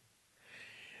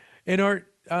 And Art,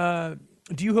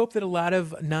 do you hope that a lot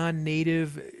of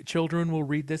non-Native children will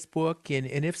read this book? And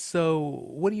if so,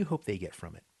 what do you hope they get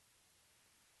from it?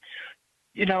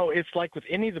 It's like with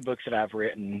any of the books that I've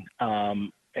written,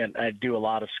 and I do a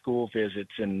lot of school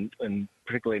visits and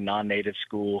particularly non-Native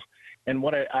schools. And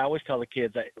what I always tell the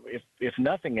kids, if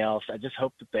nothing else, I just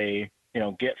hope that they,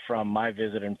 get from my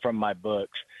visit and from my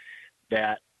books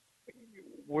that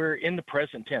we're in the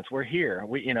present tense. We're here.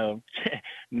 We,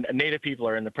 Native people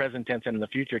are in the present tense and in the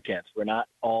future tense. We're not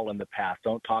all in the past.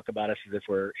 Don't talk about us as if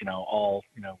we're, all,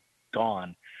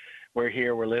 gone. We're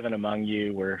here. We're living among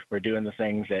you. We're doing the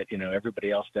things that,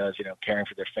 everybody else does, caring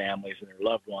for their families and their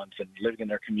loved ones and living in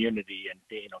their community and,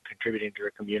 contributing to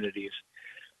their communities.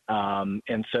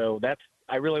 And so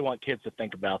I really want kids to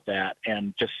think about that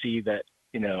and just see that,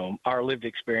 our lived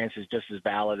experience is just as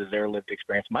valid as their lived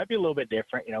experience. Might be a little bit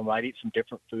different, might eat some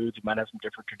different foods, might have some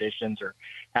different traditions or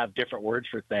have different words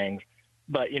for things.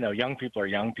 But, young people are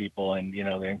young people and,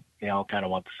 they all kind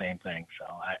of want the same thing. So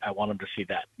I want them to see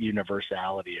that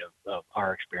universality of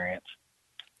our experience.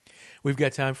 We've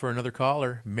got time for another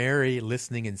caller. Mary,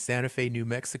 listening in Santa Fe, New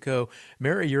Mexico.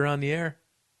 Mary, you're on the air.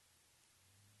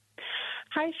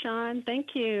 Hi, Sean.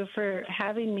 Thank you for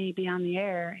having me be on the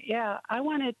air. Yeah, I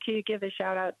wanted to give a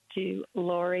shout out to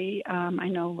Lori. I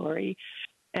know Lori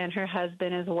and her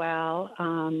husband as well.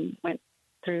 Went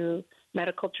through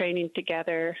medical training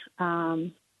together. But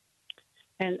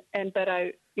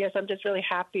I'm just really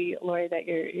happy, Lori, that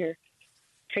you're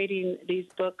creating these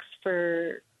books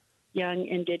for young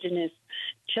Indigenous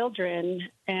children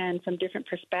and some different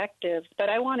perspectives. But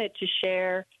I wanted to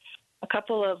share a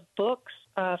couple of books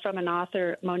from an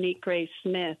author, Monique Grace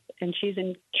Smith, and she's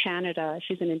in Canada.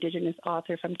 She's an Indigenous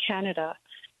author from Canada.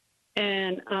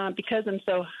 And because I'm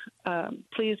so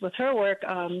pleased with her work,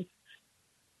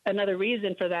 another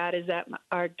reason for that is that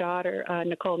our daughter,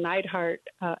 Nicole Neidhart,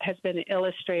 has been an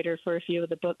illustrator for a few of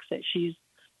the books that she's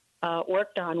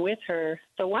worked on with her.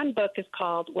 The one book is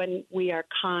called When We Are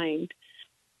Kind.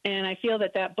 And I feel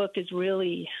that book is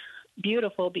really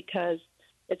beautiful because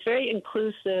it's very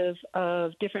inclusive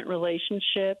of different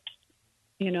relationships,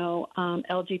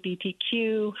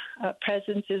 LGBTQ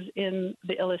presences in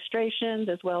the illustrations,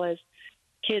 as well as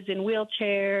kids in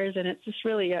wheelchairs. And it's just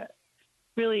really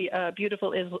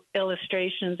beautiful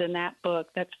illustrations in that book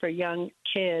that's for young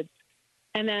kids.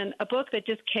 And then a book that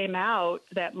just came out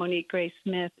that Monique Grace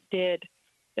Smith did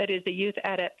that is the youth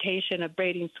adaptation of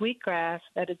Braiding Sweetgrass,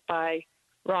 that is by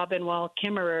Robin Wall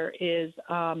Kimmerer, is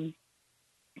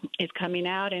coming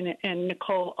out, and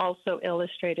Nicole also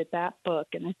illustrated that book.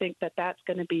 And I think that's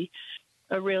going to be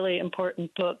a really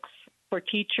important book for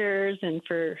teachers and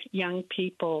for young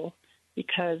people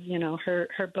because,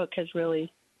 her book has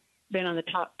really been on the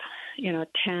top,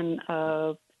 10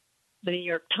 of the New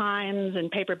York Times and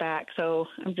paperback. So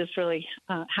I'm just really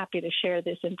happy to share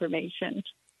this information.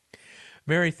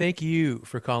 Mary, thank you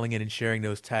for calling in and sharing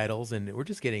those titles. And we're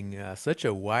just getting such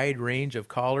a wide range of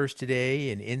callers today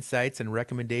and insights and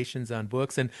recommendations on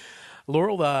books. And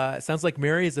Laurel, it sounds like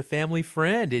Mary is a family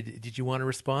friend. Did you want to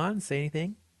respond, say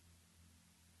anything?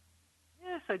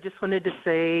 Yes, I just wanted to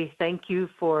say thank you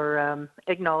for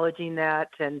acknowledging that.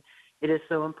 And, it is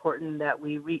so important that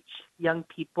we reach young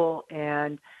people,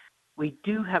 and we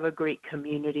do have a great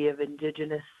community of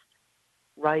Indigenous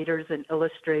writers and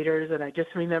illustrators. And I just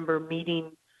remember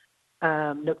meeting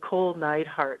Nicole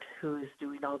Neidhart, who is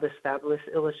doing all this fabulous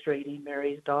illustrating,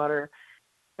 Mary's daughter.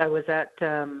 I was at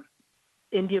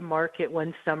India Market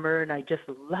one summer, and I just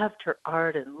loved her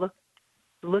art and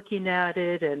looking at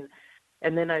it, and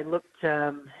then I looked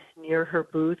near her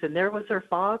booth, and there was her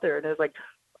father, and I was like,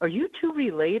 are you two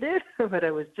related? But I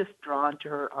was just drawn to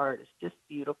her art. It's just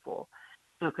beautiful.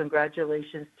 So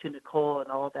congratulations to Nicole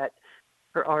and all that,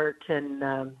 her art,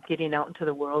 and getting out into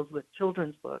the world with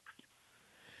children's books.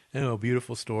 Oh,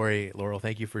 beautiful story, Laurel.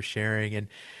 Thank you for sharing. And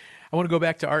I want to go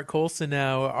back to Art Colson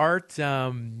now. Art,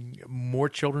 more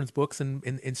children's books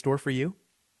in store for you?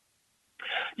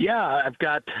 Yeah, I've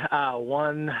got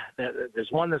one.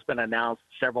 There's one that's been announced,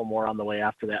 several more on the way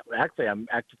after that. Actually, I'm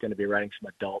going to be writing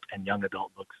some adult and young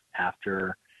adult books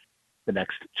after the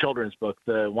next children's book.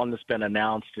 The one that's been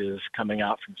announced is coming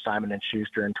out from Simon &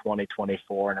 Schuster in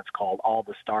 2024, and it's called All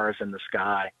the Stars in the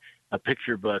Sky, a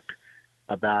picture book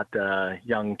about a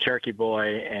young Cherokee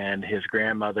boy and his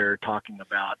grandmother talking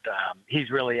about he's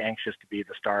really anxious to be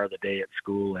the star of the day at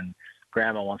school, and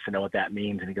Grandma wants to know what that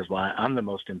means. And he goes, well, I'm the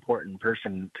most important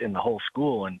person in the whole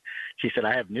school. And she said,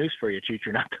 I have news for you, Cheech.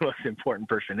 You're not the most important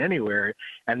person anywhere.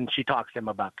 And she talks to him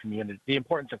about community, the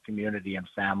importance of community and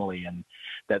family, and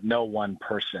that no one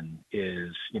person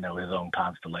is, his own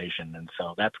constellation. And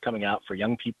so that's coming out for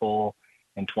young people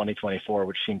in 2024,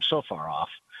 which seems so far off.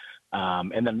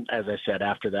 And then, as I said,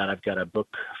 after that, I've got a book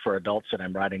for adults that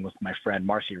I'm writing with my friend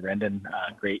Marcy Rendon,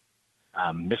 a great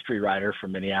mystery writer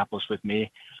from Minneapolis with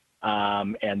me.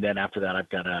 And then after that, I've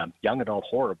got a young adult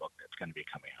horror book that's going to be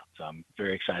coming out. So I'm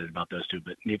very excited about those two,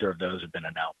 but neither of those have been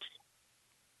announced.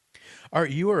 Art,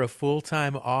 you are a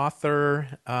full-time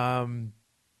author. How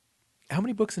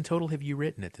many books in total have you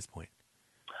written at this point?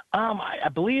 I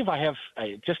believe I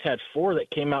just had 4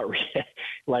 that came out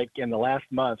like in the last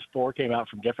month. 4 came out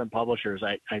from different publishers.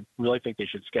 I really think they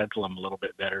should schedule them a little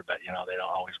bit better, but they don't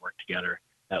always work together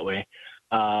that way.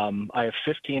 I have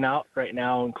 15 out right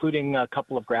now, including a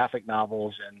couple of graphic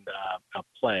novels and a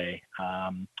play.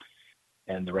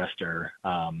 And the rest are,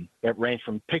 it range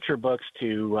from picture books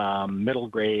to middle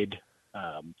grade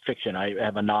fiction. I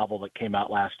have a novel that came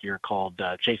out last year called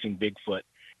Chasing Bigfoot,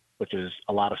 which is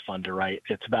a lot of fun to write.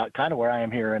 It's about kind of where I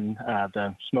am here in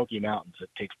the Smoky Mountains. It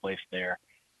takes place there.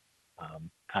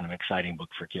 Kind of an exciting book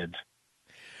for kids.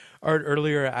 Art,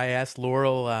 earlier I asked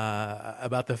Laurel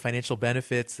about the financial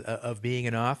benefits of being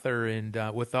an author, and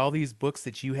with all these books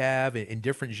that you have in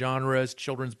different genres,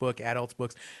 children's book, adults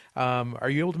books, are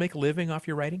you able to make a living off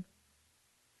your writing?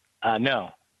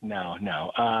 No.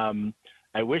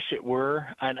 I wish it were,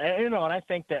 and I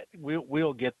think that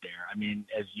we'll get there. I mean,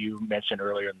 as you mentioned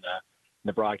earlier in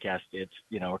the broadcast, it's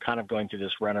we're kind of going through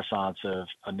this renaissance of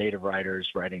Native writers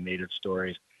writing Native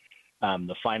stories.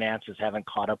 The finances haven't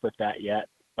caught up with that yet,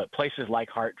 but places like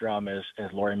Heart Drum, as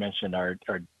Lori mentioned, are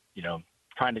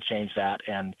trying to change that.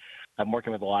 And I'm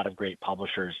working with a lot of great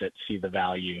publishers that see the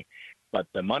value, but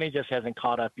the money just hasn't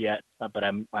caught up yet. But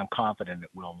I'm confident it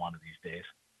will one of these days.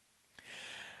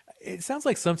 It sounds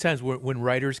like sometimes when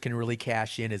writers can really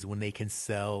cash in is when they can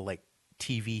sell like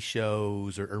TV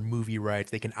shows or movie rights.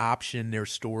 They can option their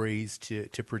stories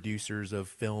to producers of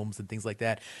films and things like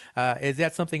that. Is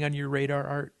that something on your radar,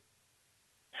 Art?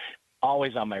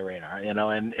 Always on my radar,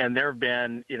 and there have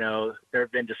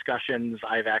been discussions.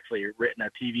 I've actually written a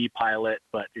TV pilot,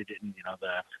 but it didn't,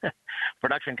 the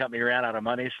production company ran out of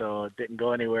money, so it didn't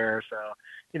go anywhere. So,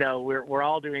 we're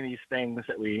all doing these things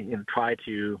that we try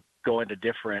to go into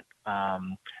different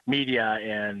media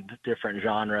and different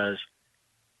genres,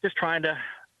 just trying to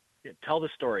tell the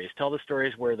stories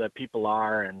where the people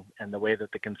are and the way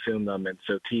that they consume them. And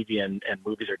so TV and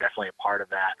movies are definitely a part of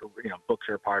that. Books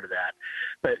are a part of that,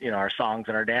 but our songs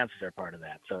and our dances are part of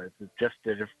that. So it's just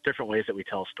the different ways that we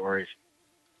tell stories.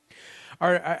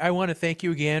 Art, I want to thank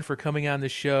you again for coming on the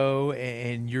show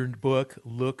and your book,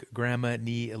 Look Grandma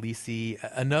Ni Elisi,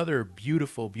 another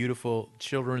beautiful, beautiful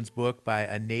children's book by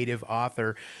a Native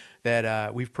author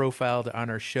that we've profiled on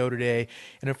our show today.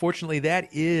 And unfortunately, that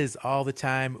is all the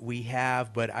time we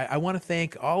have. But I want to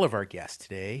thank all of our guests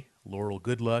today, Laurel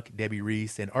Goodluck, Debbie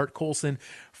Reese, and Art Colson,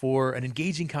 for an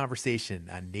engaging conversation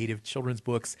on Native children's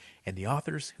books and the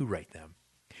authors who write them.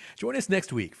 Join us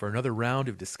next week for another round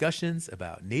of discussions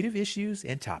about Native issues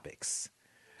and topics.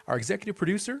 Our executive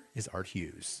producer is Art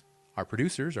Hughes. Our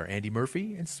producers are Andy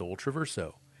Murphy and Sol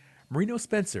Traverso. Marino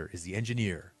Spencer is the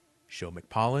engineer. Sho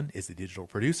McPollen is the digital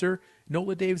producer.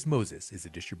 Nola Daves Moses is the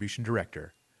distribution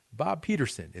director. Bob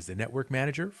Peterson is the network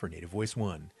manager for Native Voice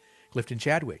One. Clifton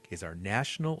Chadwick is our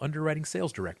National Underwriting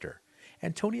Sales Director.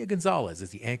 Antonia Gonzalez is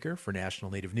the anchor for National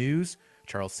Native News.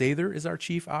 Charles Sather is our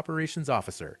Chief Operations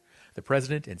Officer. The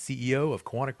President and CEO of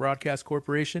Quantic Broadcast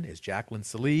Corporation is Jacqueline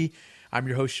Salee. I'm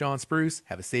your host, Sean Spruce.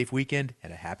 Have a safe weekend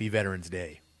and a happy Veterans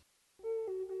Day.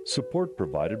 Support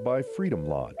provided by Freedom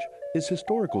Lodge. Is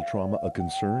historical trauma a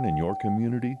concern in your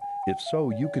community? If so,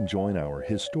 you can join our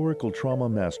Historical Trauma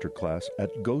Masterclass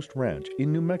at Ghost Ranch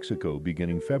in New Mexico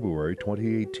beginning February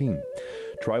 2018.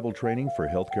 Tribal training for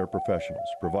healthcare professionals,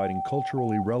 providing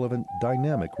culturally relevant,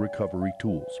 dynamic recovery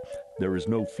tools. There is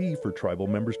no fee for tribal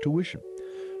members' tuition.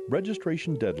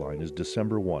 Registration deadline is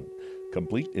December 1.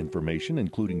 Complete information,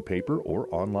 including paper or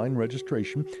online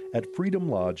registration, at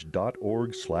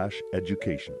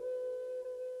freedomlodge.org/education.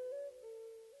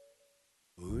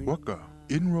 WUCA.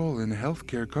 Enroll in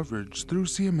healthcare coverage through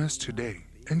CMS today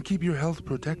and keep your health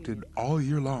protected all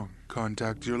year long.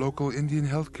 Contact your local Indian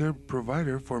healthcare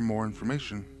provider for more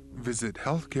information. Visit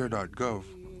healthcare.gov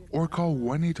or call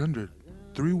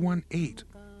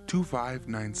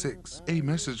 1-800-318-2596. A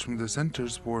message from the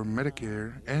Centers for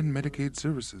Medicare and Medicaid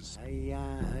Services.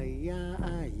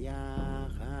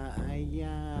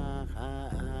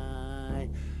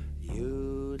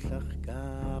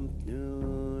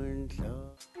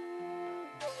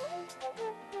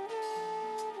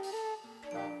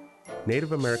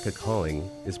 Native America Calling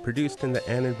is produced in the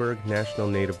Annenberg National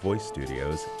Native Voice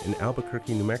Studios in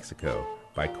Albuquerque, New Mexico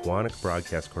by Quantic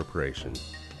Broadcast Corporation,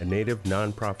 a Native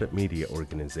nonprofit media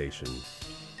organization.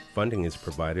 Funding is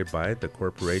provided by the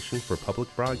Corporation for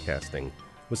Public Broadcasting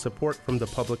with support from the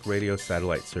Public Radio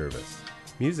Satellite Service.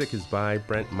 Music is by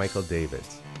Brent Michael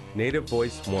Davids. Native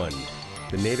Voice One,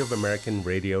 the Native American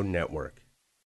Radio Network.